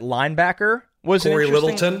up at linebacker was Corey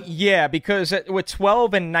interesting. Littleton? Yeah, because with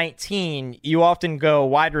 12 and 19, you often go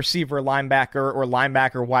wide receiver, linebacker, or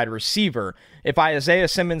linebacker, wide receiver. If Isaiah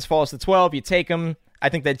Simmons falls to 12, you take him. I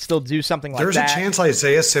think they'd still do something like that. There's a chance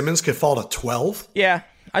Isaiah Simmons could fall to 12? Yeah,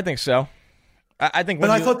 I think so. I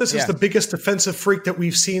thought this is the biggest defensive freak that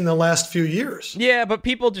we've seen the last few years. Yeah, but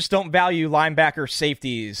people just don't value linebacker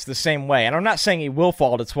safeties the same way. And I'm not saying he will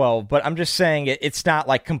fall to 12, but I'm just saying it's not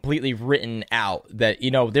like completely written out that,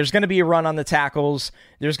 there's going to be a run on the tackles.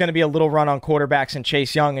 There's going to be a little run on quarterbacks and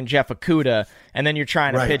Chase Young and Jeff Okudah. And then you're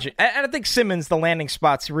trying to pitch it. And I think Simmons, the landing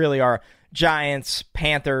spots really are Giants,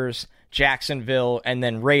 Panthers, Jacksonville, and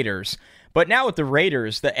then Raiders. But now with the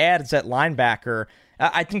Raiders, the ads at linebacker,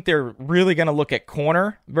 I think they're really going to look at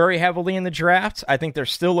corner very heavily in the draft. I think they're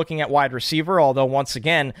still looking at wide receiver, although once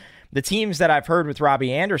again, the teams that I've heard with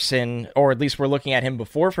Robbie Anderson, or at least were looking at him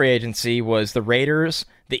before free agency, was the Raiders,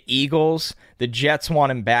 the Eagles, the Jets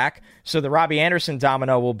want him back. So the Robbie Anderson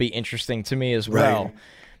domino will be interesting to me as well.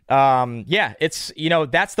 Right. It's,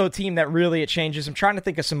 that's the team that really it changes. I'm trying to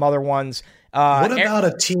think of some other ones. What about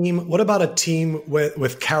a team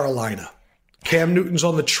with Carolina? Cam Newton's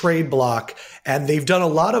on the trade block, and they've done a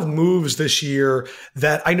lot of moves this year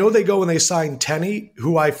that I know they go and they sign Tenney,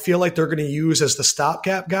 who I feel like they're going to use as the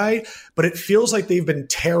stopgap guy, but it feels like they've been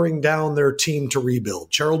tearing down their team to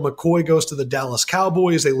rebuild. Gerald McCoy goes to the Dallas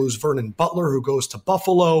Cowboys. They lose Vernon Butler, who goes to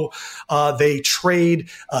Buffalo. They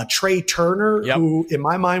trade Trey Turner, who in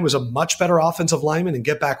my mind was a much better offensive lineman, and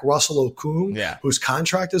get back Russell Okung, whose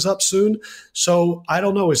contract is up soon. So I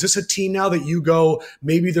don't know. Is this a team now that you go,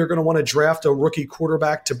 maybe they're going to want to draft a rookie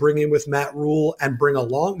quarterback to bring in with Matt Rule and bring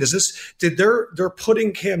along? Did they're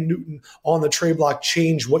putting Cam Newton on the trade block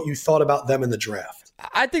change what you thought about them in the draft?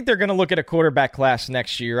 I think they're going to look at a quarterback class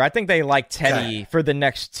next year. I think they like Teddy for the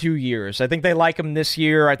next 2 years. I think they like him this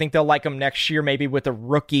year. I think they'll like him next year, maybe with a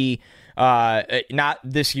rookie, not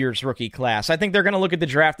this year's rookie class. I think they're going to look at the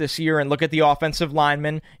draft this year and look at the offensive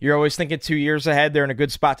linemen. You're always thinking 2 years ahead. They're in a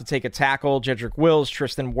good spot to take a tackle. Jedrick Wills,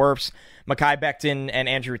 Tristan Wirfs, Mekhi Becton, and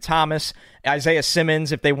Andrew Thomas. Isaiah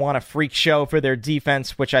Simmons, if they want a freak show for their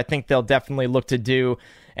defense, which I think they'll definitely look to do.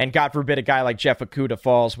 And God forbid a guy like Jeff Okudah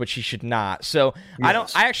falls, which he should not. So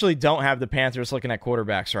yes. I actually don't have the Panthers looking at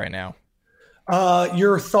quarterbacks right now.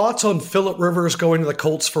 Your thoughts on Phillip Rivers going to the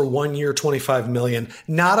Colts for 1 year, $25 million?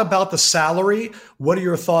 Not about the salary. What are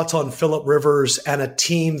your thoughts on Phillip Rivers and a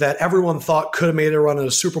team that everyone thought could have made a run at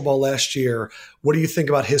a Super Bowl last year? What do you think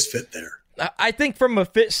about his fit there? I think from a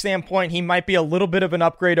fit standpoint, he might be a little bit of an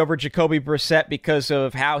upgrade over Jacoby Brissett because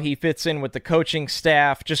of how he fits in with the coaching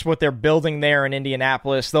staff, just what they're building there in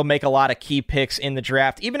Indianapolis. They'll make a lot of key picks in the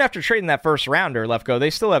draft. Even after trading that first rounder, Lefkoe, they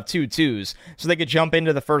still have 2 twos. So they could jump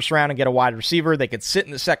into the first round and get a wide receiver. They could sit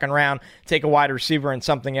in the second round, take a wide receiver and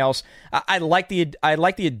something else. I like the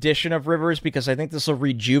addition of Rivers because I think this will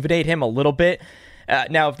rejuvenate him a little bit.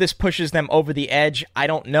 Now, if this pushes them over the edge, I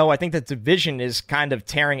don't know. I think the division is kind of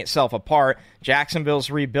tearing itself apart. Jacksonville's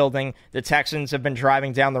rebuilding. The Texans have been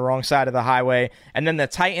driving down the wrong side of the highway. And then the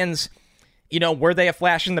Titans, were they a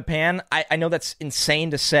flash in the pan? I know that's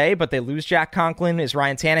insane to say, but they lose Jack Conklin. Is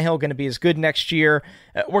Ryan Tannehill going to be as good next year?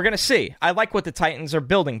 We're going to see. I like what the Titans are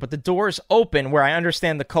building, but the door's open where I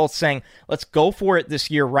understand the Colts saying, let's go for it this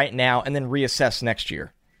year right now and then reassess next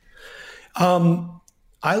year.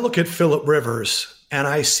 I look at Phillip Rivers and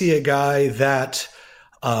I see a guy that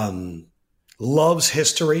loves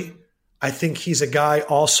history. I think he's a guy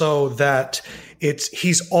also that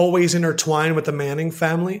he's always intertwined with the Manning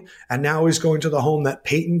family, and now he's going to the home that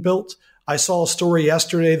Peyton built. I saw a story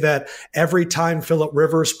yesterday that every time Phillip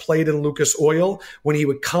Rivers played in Lucas Oil, when he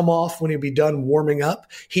would come off, when he'd be done warming up,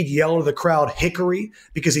 he'd yell to the crowd, "Hickory,"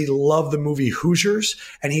 because he loved the movie Hoosiers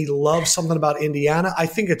and he loved something about Indiana. I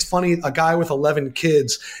think it's funny, a guy with 11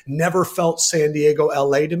 kids never felt San Diego,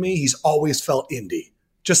 LA to me. He's always felt Indy,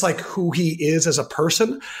 just like who he is as a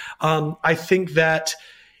person.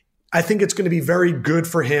 I think it's going to be very good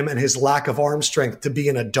for him and his lack of arm strength to be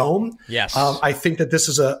in a dome. Yes. I think that this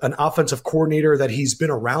is an offensive coordinator that he's been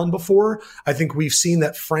around before. I think we've seen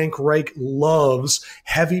that Frank Reich loves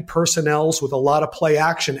heavy personnels with a lot of play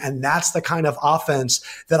action, and that's the kind of offense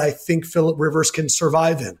that I think Phillip Rivers can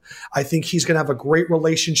survive in. I think he's going to have a great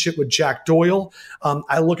relationship with Jack Doyle.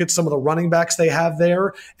 I look at some of the running backs they have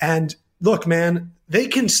there, and look, man, they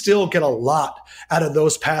can still get a lot out of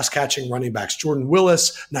those pass-catching running backs. Jordan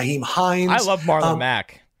Willis, Naheem Hines. I love Marlon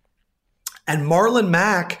Mack. And Marlon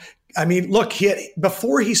Mack, I mean, look,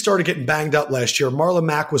 before he started getting banged up last year, Marlon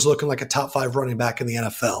Mack was looking like a top 5 running back in the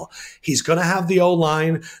NFL. He's going to have the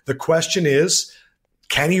O-line. The question is,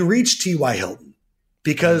 can he reach T.Y. Hilton?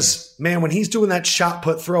 Because, man, when he's doing that shot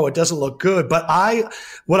put throw, it doesn't look good. But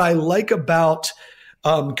what I like about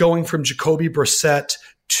going from Jacoby Brissett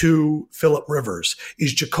to Phillip Rivers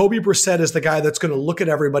is Jacoby Brissett is the guy that's going to look at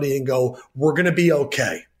everybody and go, we're going to be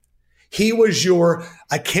okay. He was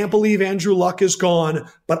I can't believe Andrew Luck is gone,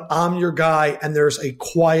 but I'm your guy. And there's a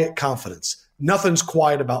quiet confidence. Nothing's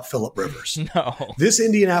quiet about Phillip Rivers. No. This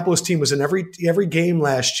Indianapolis team was in every game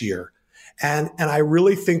last year. And I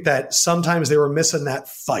really think that sometimes they were missing that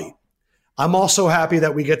fight. I'm also happy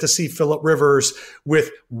that we get to see Phillip Rivers with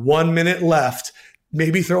 1 minute left,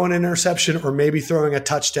 maybe throwing an interception or maybe throwing a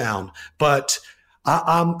touchdown. But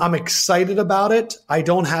I'm excited about it. I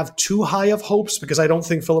don't have too high of hopes because I don't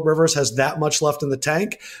think Phillip Rivers has that much left in the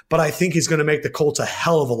tank, but I think he's going to make the Colts a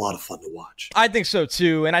hell of a lot of fun to watch. I think so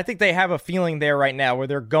too, and I think they have a feeling there right now where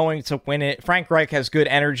they're going to win it. Frank Reich has good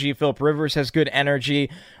energy. Phillip Rivers has good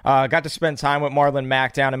energy. Got to spend time with Marlon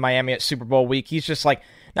Mack down in Miami at Super Bowl week. He's just like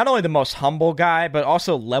not only the most humble guy, but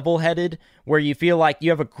also level-headed, where you feel like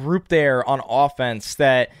you have a group there on offense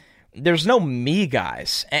that there's no me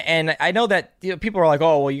guys. And I know that people are like,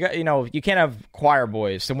 oh, well, you can't have choir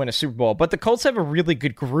boys to win a Super Bowl. But the Colts have a really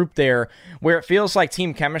good group there where it feels like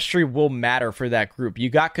team chemistry will matter for that group. You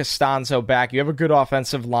got Costanzo back. You have a good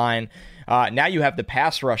offensive line. Now you have the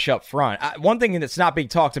pass rush up front. One thing that's not being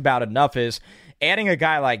talked about enough is adding a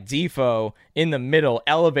guy like Defoe in the middle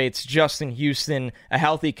elevates Justin Houston, a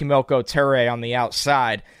healthy Kimoko Ture on the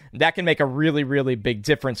outside. That can make a really, really big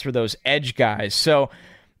difference for those edge guys. So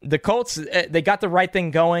the Colts, they got the right thing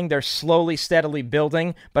going. They're slowly, steadily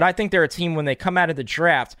building. But I think they're a team, when they come out of the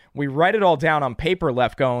draft, we write it all down on paper,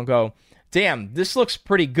 Lefkoe, and go, damn, this looks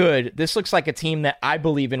pretty good. This looks like a team that I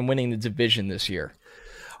believe in winning the division this year.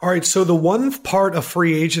 All right, so the one part of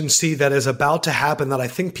free agency that is about to happen that I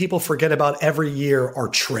think people forget about every year are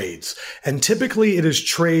trades. And typically it is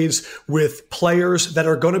trades with players that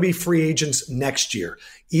are going to be free agents next year.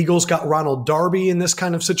 Eagles got Ronald Darby in this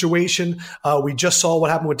kind of situation. We just saw what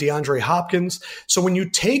happened with DeAndre Hopkins. So when you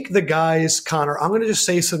take the guys, Connor, I'm going to just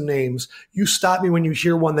say some names. You stop me when you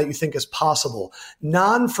hear one that you think is possible.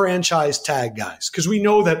 Non-franchise tag guys, because we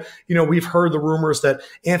know that, we've heard the rumors that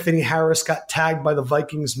Anthony Harris got tagged by the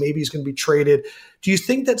Vikings. Maybe he's going to be traded. Do you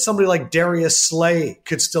think that somebody like Darius Slay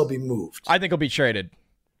could still be moved? I think he'll be traded.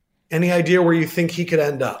 Any idea where you think he could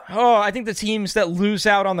end up? Oh, I think the teams that lose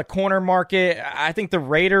out on the corner market, I think the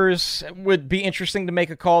Raiders would be interesting to make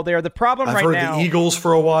a call there. The problem I've right heard now... the Eagles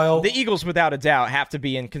for a while. The Eagles, without a doubt, have to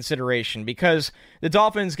be in consideration because the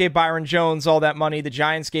Dolphins gave Byron Jones all that money. The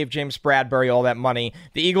Giants gave James Bradbury all that money.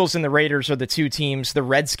 The Eagles and the Raiders are the two teams. The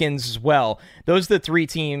Redskins as well. Those are the three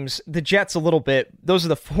teams. The Jets a little bit. Those are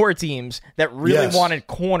the four teams that really wanted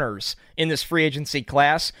corners in this free agency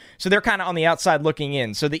class. So they're kind of on the outside looking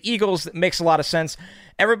in. So the Eagles makes a lot of sense.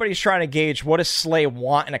 Everybody's trying to gauge what does Slay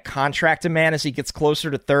want in a contract demand as he gets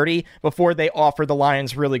closer to 30 before they offer the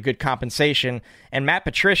Lions really good compensation. And Matt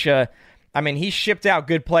Patricia, he shipped out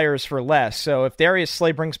good players for less. So if Darius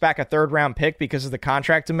Slay brings back a third-round pick because of the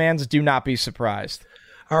contract demands, do not be surprised.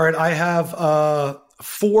 All right, I have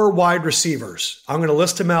 4 wide receivers. I'm going to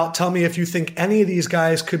list them out. Tell me if you think any of these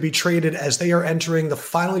guys could be traded as they are entering the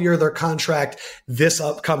final year of their contract this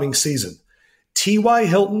upcoming season. T.Y.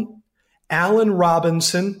 Hilton, Allen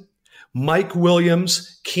Robinson, Mike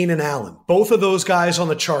Williams, Keenan Allen. Both of those guys on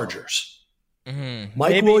the Chargers. Mm-hmm.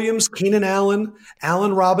 Mike Williams, Keenan Allen,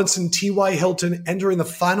 Allen Robinson, T.Y. Hilton entering the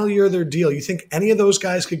final year of their deal. You think any of those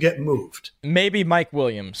guys could get moved? Maybe Mike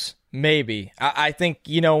Williams. Maybe. I think,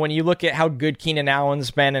 when you look at how good Keenan Allen's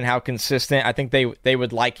been and how consistent, I think they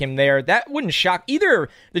would like him there. That wouldn't shock. Either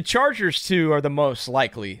the Chargers two are the most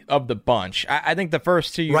likely of the bunch. I think the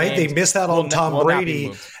first two they missed out on Tom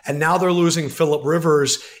Brady, and now they're losing Phillip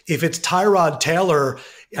Rivers. If it's Tyrod Taylor,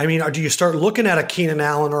 do you start looking at a Keenan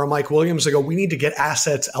Allen or a Mike Williams and go, we need to get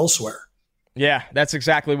assets elsewhere? Yeah, that's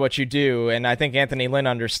exactly what you do, and I think Anthony Lynn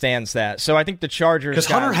understands that. So I think the Chargers... Because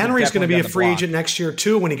Hunter Henry's going to be a free agent next year,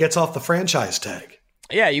 too, when he gets off the franchise tag.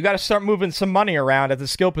 Yeah, you got to start moving some money around at the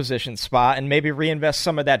skill position spot and maybe reinvest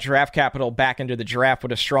some of that draft capital back into the draft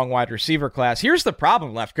with a strong wide receiver class. Here's the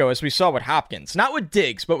problem, Lefkoe, as we saw with Hopkins. Not with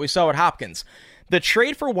Diggs, but we saw with Hopkins. The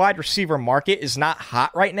trade for wide receiver market is not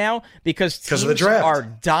hot right now because teams are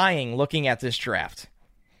dying looking at this draft.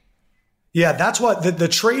 Yeah, that's what the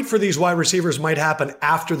trade for these wide receivers might happen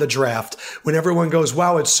after the draft when everyone goes,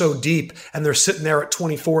 wow, it's so deep, and they're sitting there at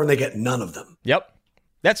 24 and they get none of them. Yep.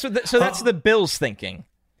 That's the Bills thinking.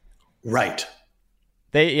 Right.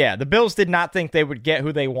 The Bills did not think they would get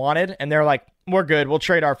who they wanted, and they're like, we're good. We'll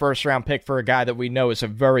trade our first-round pick for a guy that we know is a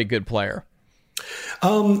very good player.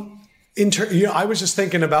 I was just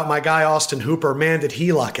thinking about my guy, Austin Hooper. Man, did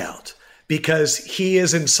he luck out. Because he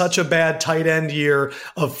is in such a bad tight end year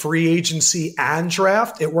of free agency and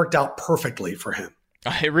draft, it worked out perfectly for him.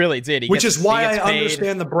 It really did. Which is why I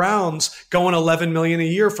understand the Browns going $11 million a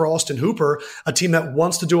year for Austin Hooper, a team that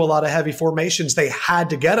wants to do a lot of heavy formations. They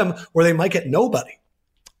had to get him, or they might get nobody.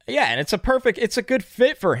 Yeah, and it's a good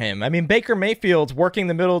fit for him. Baker Mayfield's working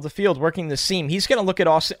the middle of the field, working the seam. He's going to look at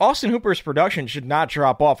Austin Hooper's production should not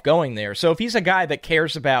drop off going there. So if he's a guy that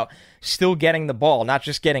cares about still getting the ball, not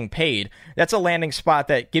just getting paid, that's a landing spot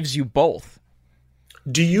that gives you both.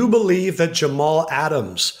 Do you believe that Jamal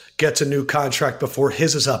Adams gets a new contract before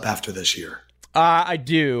his is up after this year? I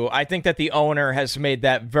do. I think that the owner has made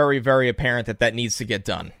that very, very apparent that needs to get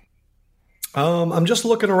done. I'm just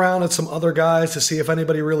looking around at some other guys to see if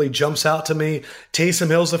anybody really jumps out to me. Taysom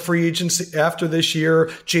Hill's a free agent after this year.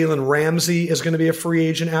 Jalen Ramsey is going to be a free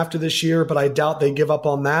agent after this year, but I doubt they give up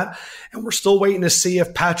on that. And we're still waiting to see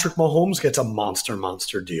if Patrick Mahomes gets a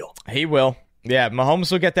monster deal. He will. Yeah,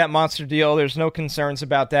 Mahomes will get that monster deal. There's no concerns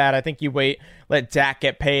about that. I think you let Dak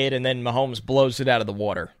get paid, and then Mahomes blows it out of the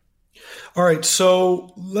water. All right,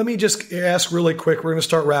 so let me just ask really quick. We're going to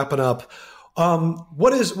start wrapping up.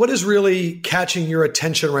 What is really catching your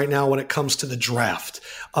attention right now when it comes to the draft?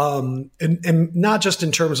 And not just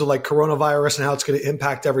in terms of like coronavirus and how it's going to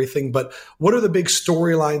impact everything, but what are the big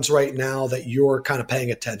storylines right now that you're kind of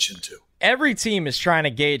paying attention to? Every team is trying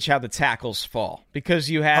to gauge how the tackles fall because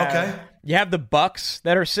you have the Bucs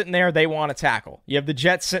that are sitting there, they want to tackle. You have the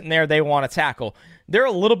Jets sitting there, they want to tackle. They're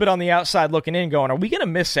a little bit on the outside looking in going, are we going to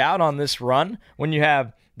miss out on this run when you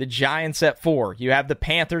have the Giants at 4? You have the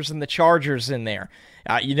Panthers and the Chargers in there.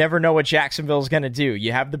 You never know what Jacksonville is going to do.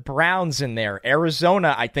 You have the Browns in there.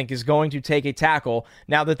 Arizona, I think, is going to take a tackle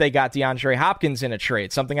now that they got DeAndre Hopkins in a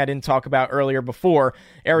trade, something I didn't talk about earlier before.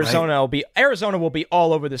 Arizona will be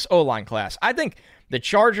all over this O-line class. I think the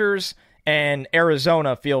Chargers and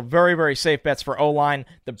Arizona feel very, very safe bets for O-line.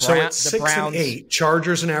 So at 6 and 8,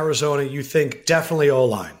 Chargers and Arizona, you think definitely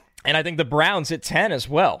O-line. And I think the Browns at 10 as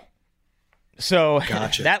well. So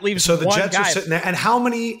gotcha. That leaves so the one Jets guy. Are sitting there. And how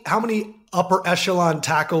many upper echelon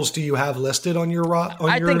tackles do you have listed on your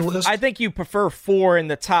list? I think you prefer 4 in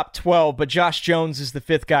the top 12, but Josh Jones is the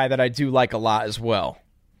 5th guy that I do like a lot as well.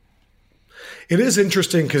 It is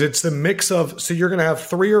interesting because it's the mix of, so you're going to have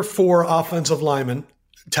 3 or 4 offensive linemen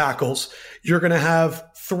tackles. You're going to have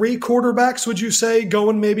 3 quarterbacks, would you say,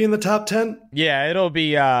 going maybe in the top 10? Yeah, it'll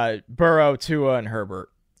be Burrow, Tua, and Herbert.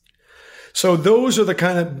 So those are the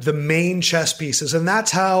kind of the main chess pieces, and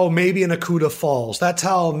that's how maybe an Okudah falls. That's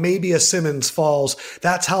how maybe a Simmons falls.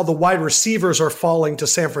 That's how the wide receivers are falling to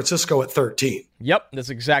San Francisco at 13. Yep, that's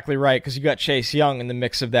exactly right, because you got Chase Young in the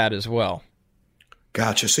mix of that as well.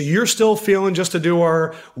 Gotcha. So you're still feeling, just to do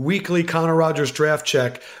our weekly Connor Rogers draft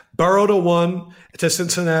check, Burrow to 1 to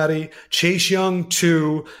Cincinnati, Chase Young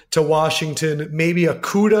 2 to Washington, maybe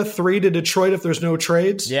Okudah 3 to Detroit if there's no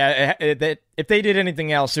trades? Yeah, if they did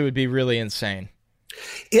anything else, it would be really insane.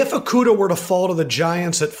 If Okudah were to fall to the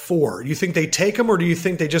Giants at 4, do you think they take him, or do you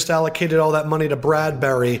think they just allocated all that money to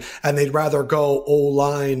Bradbury and they'd rather go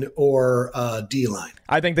O-line or D-line?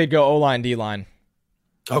 I think they'd go O-line, D-line.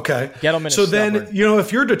 Okay. Get them in. So then,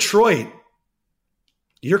 if you're Detroit,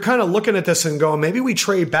 you're kind of looking at this and going, maybe we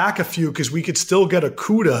trade back a few because we could still get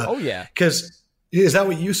Okudah. Oh, yeah. Because is that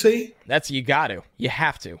what you see? You got to. You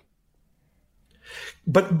have to.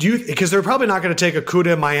 But because they're probably not going to take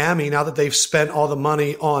Okudah in Miami now that they've spent all the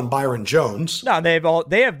money on Byron Jones. No,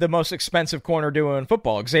 they have the most expensive corner duo in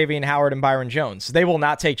football, Xavier Howard and Byron Jones. They will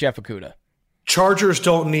not take Jeff Okudah. Chargers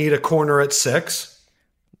don't need a corner at 6.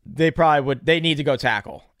 They probably would. They need to go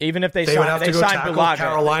tackle, even if they would have to go tackle. Bulaga.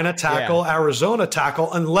 Carolina tackle, yeah. Arizona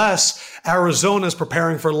tackle, unless Arizona is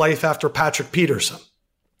preparing for life after Patrick Peterson.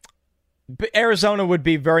 But Arizona would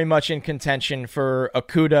be very much in contention for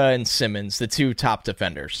Okudah and Simmons, the 2 top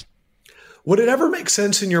defenders. Would it ever make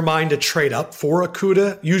sense in your mind to trade up for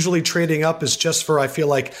Okudah? Usually trading up is just for, I feel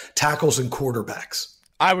like, tackles and quarterbacks.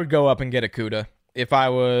 I would go up and get Okudah. If I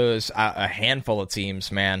was a handful of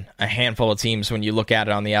teams, man, a handful of teams when you look at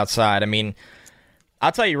it on the outside. I mean,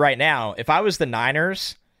 I'll tell you right now, if I was the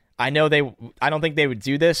Niners, I don't think they would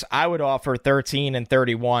do this. I would offer 13 and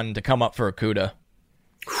 31 to come up for Okudah.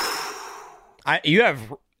 You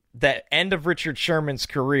have the end of Richard Sherman's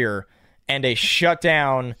career and a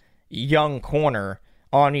shutdown young corner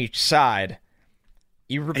on each side.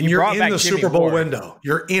 You're in the Super Bowl window.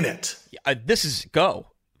 You're in it. This is go.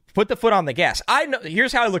 Put the foot on the gas.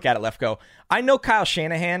 Here's how I look at it, Lefkoe. I know Kyle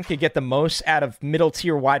Shanahan could get the most out of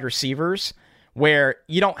middle-tier wide receivers where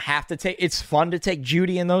you don't have to take – it's fun to take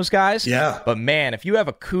Judy and those guys. Yeah. But, man, if you have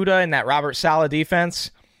Okudah in that Robert Saleh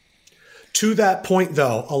defense – to that point,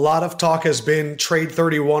 though, a lot of talk has been trade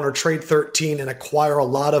 31 or trade 13 and acquire a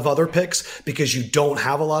lot of other picks because you don't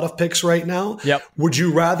have a lot of picks right now. Yep. Would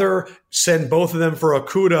you rather send both of them for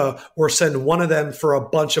Okudah or send one of them for a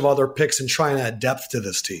bunch of other picks and try and add depth to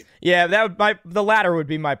this team? Yeah, the latter would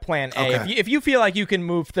be my plan A. Okay. If you feel like you can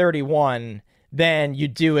move 31, then you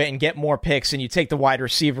do it and get more picks and you take the wide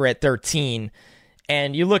receiver at 13.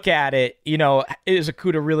 And you look at it, is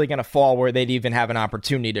Okudah really going to fall where they'd even have an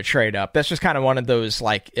opportunity to trade up? That's just kind of one of those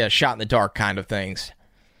shot in the dark kind of things.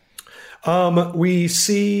 We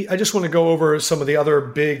see, I just want to go over some of the other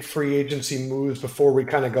big free agency moves before we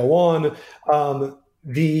kind of go on.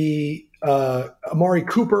 Amari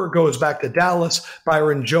Cooper goes back to Dallas.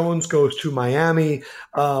 Byron Jones goes to Miami.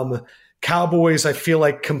 Cowboys, I feel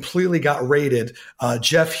like completely got raided.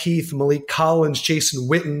 Jeff Heath, Malik Collins, Jason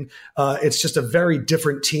Witten. It's just a very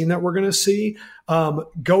different team that we're going to see.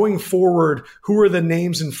 Going forward, who are the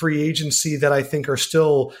names in free agency that I think are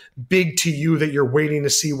still big to you that you're waiting to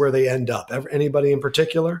see where they end up? Anybody in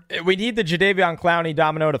particular? We need the Jadeveon Clowney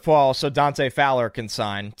domino to fall so Dante Fowler can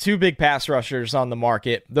sign. 2 big pass rushers on the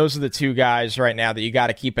market. Those are the 2 guys right now that you got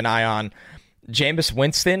to keep an eye on. Jameis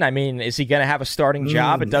Winston, I mean, is he going to have a starting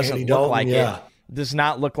job? It doesn't look like it. Does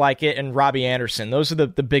not look like it. And Robbie Anderson. Those are the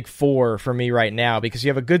big 4 for me right now because you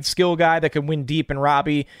have a good skill guy that can win deep in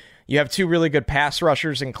Robbie. You have 2 really good pass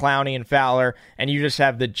rushers in Clowney and Fowler, and you just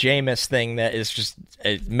have the Jameis thing that is just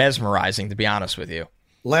mesmerizing, to be honest with you.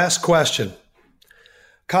 Last question.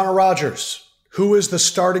 Connor Rogers, who is the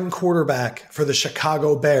starting quarterback for the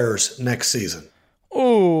Chicago Bears next season?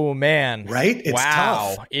 Oh, man. Right? It's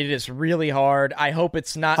wow. tough. It is really hard. I hope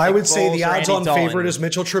it's not I Nick would say Foles the or odds-on Andy Dalton. favorite is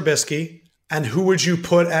Mitchell Trubisky. And who would you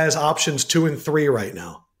put as options 2 and 3 right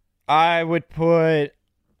now? I would put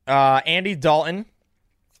Andy Dalton.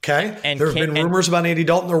 Okay. And there have been rumors about Andy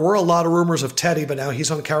Dalton. There were a lot of rumors of Teddy, but now he's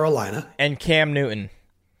on Carolina. And Cam Newton.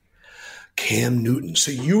 Cam Newton.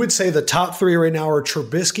 So you would say the top 3 right now are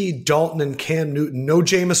Trubisky, Dalton, and Cam Newton. No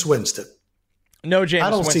Jameis Winston. No Jameis Winston. I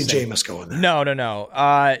don't see Jameis going there.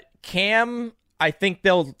 No. Cam, I think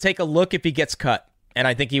they'll take a look if he gets cut, and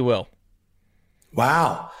I think he will.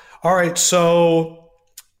 Wow. All right, so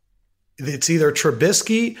it's either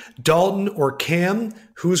Trubisky, Dalton, or Cam.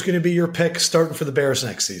 Who's going to be your pick starting for the Bears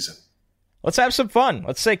next season? Let's have some fun.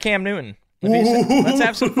 Let's say Cam Newton. Let's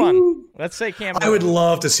have some fun. Let's say Cam Newton. I would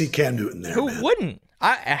love to see Cam Newton there. Who wouldn't?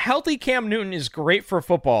 A healthy Cam Newton is great for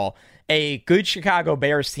football. A good Chicago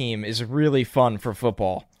Bears team is really fun for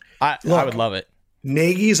football. I would love it.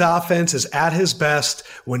 Nagy's offense is at his best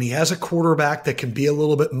when he has a quarterback that can be a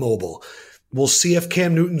little bit mobile. We'll see if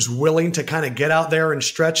Cam Newton's willing to kind of get out there and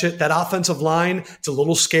stretch it. That offensive line, it's a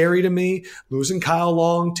little scary to me. Losing Kyle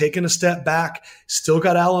Long, taking a step back, still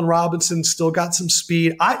got Allen Robinson, still got some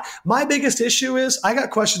speed. My biggest issue is I got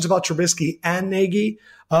questions about Trubisky and Nagy.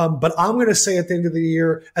 But I'm going to say at the end of the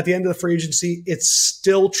year, at the end of the free agency, it's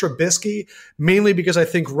still Trubisky, mainly because I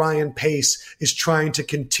think Ryan Pace is trying to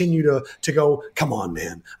continue to go, come on,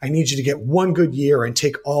 man. I need you to get one good year and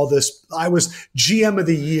take all this. I was GM of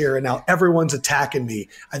the year, and now everyone's attacking me.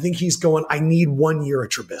 I think he's going, I need 1 year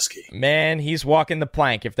at Trubisky. Man, he's walking the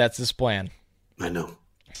plank if that's his plan. I know.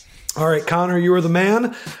 All right, Connor, you are the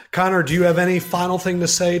man. Connor, do you have any final thing to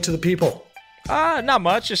say to the people? Not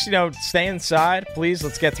much. Just, stay inside. Please,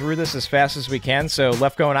 let's get through this as fast as we can so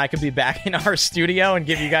Lefkoe and I can be back in our studio and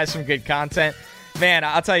give you guys some good content. Man,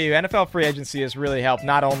 I'll tell you, NFL free agency has really helped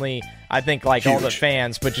not only, I think, like all the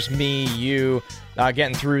fans, but just me, you,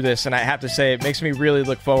 getting through this. And I have to say, it makes me really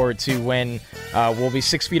look forward to when we'll be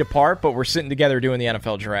 6 feet apart, but we're sitting together doing the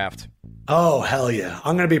NFL draft. Oh, hell yeah.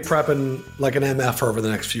 I'm going to be prepping like an MF over the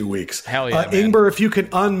next few weeks. Hell yeah, Ingber, if you can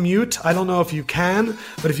unmute, I don't know if you can,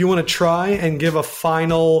 but if you want to try and give a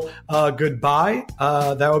final goodbye,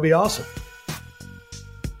 that would be awesome.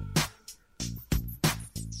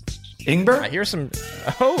 Ingber? I hear some...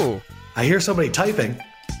 Oh! I hear somebody typing.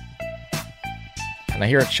 And I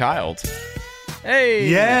hear a child. Hey!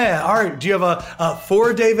 Yeah, all right. Do you have a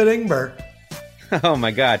for David Ingber? Oh,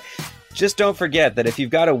 my God. Just don't forget that if you've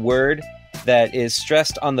got a word that is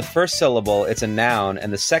stressed on the first syllable, it's a noun,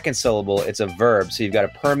 and the second syllable, it's a verb. So you've got a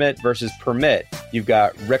permit versus permit. You've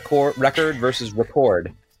got record versus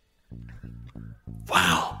record.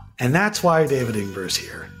 Wow. And that's why David Ingber is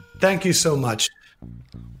here. Thank you so much.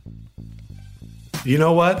 You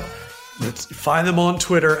know what? Let's find them on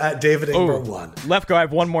Twitter at David Ingber1. Lefkoe, I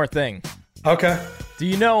have one more thing. Okay. Do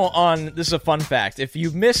you know this is a fun fact, if you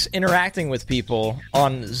miss interacting with people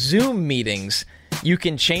on Zoom meetings, you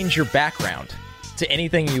can change your background to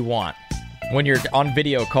anything you want when you're on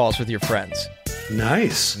video calls with your friends.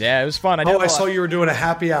 Nice. Yeah, it was fun. I saw you were doing a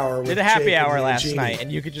happy hour. Did a happy hour last night,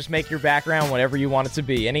 and you could just make your background whatever you want it to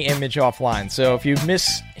be, any image offline. So if you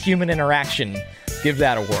miss human interaction, give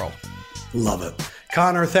that a whirl. Love it.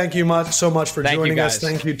 Connor, thank you so much for joining us.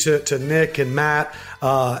 Thank you to Nick and Matt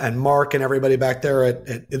and Mark and everybody back there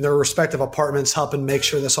in their respective apartments helping make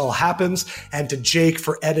sure this all happens, and to Jake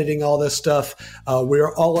for editing all this stuff. We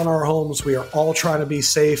are all in our homes. We are all trying to be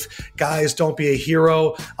safe. Guys, don't be a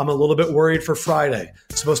hero. I'm a little bit worried for Friday.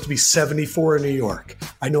 It's supposed to be 74 in New York.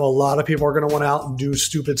 I know a lot of people are going to want out and do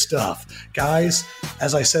stupid stuff. Guys,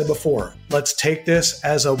 as I said before, let's take this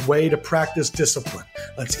as a way to practice discipline.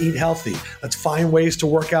 Let's eat healthy. Let's find ways to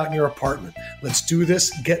work out in your apartment. Let's do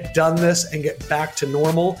this, get done this, and get back to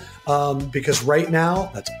normal because right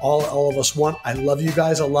now, that's all of us want. I love you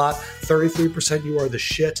guys a lot. 33%, you are the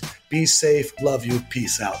shit. Be safe. Love you.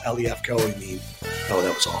 Peace out. Lefkoe, man. Oh,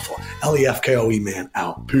 that was awful. Lefkoe, man,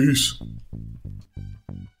 out. Peace.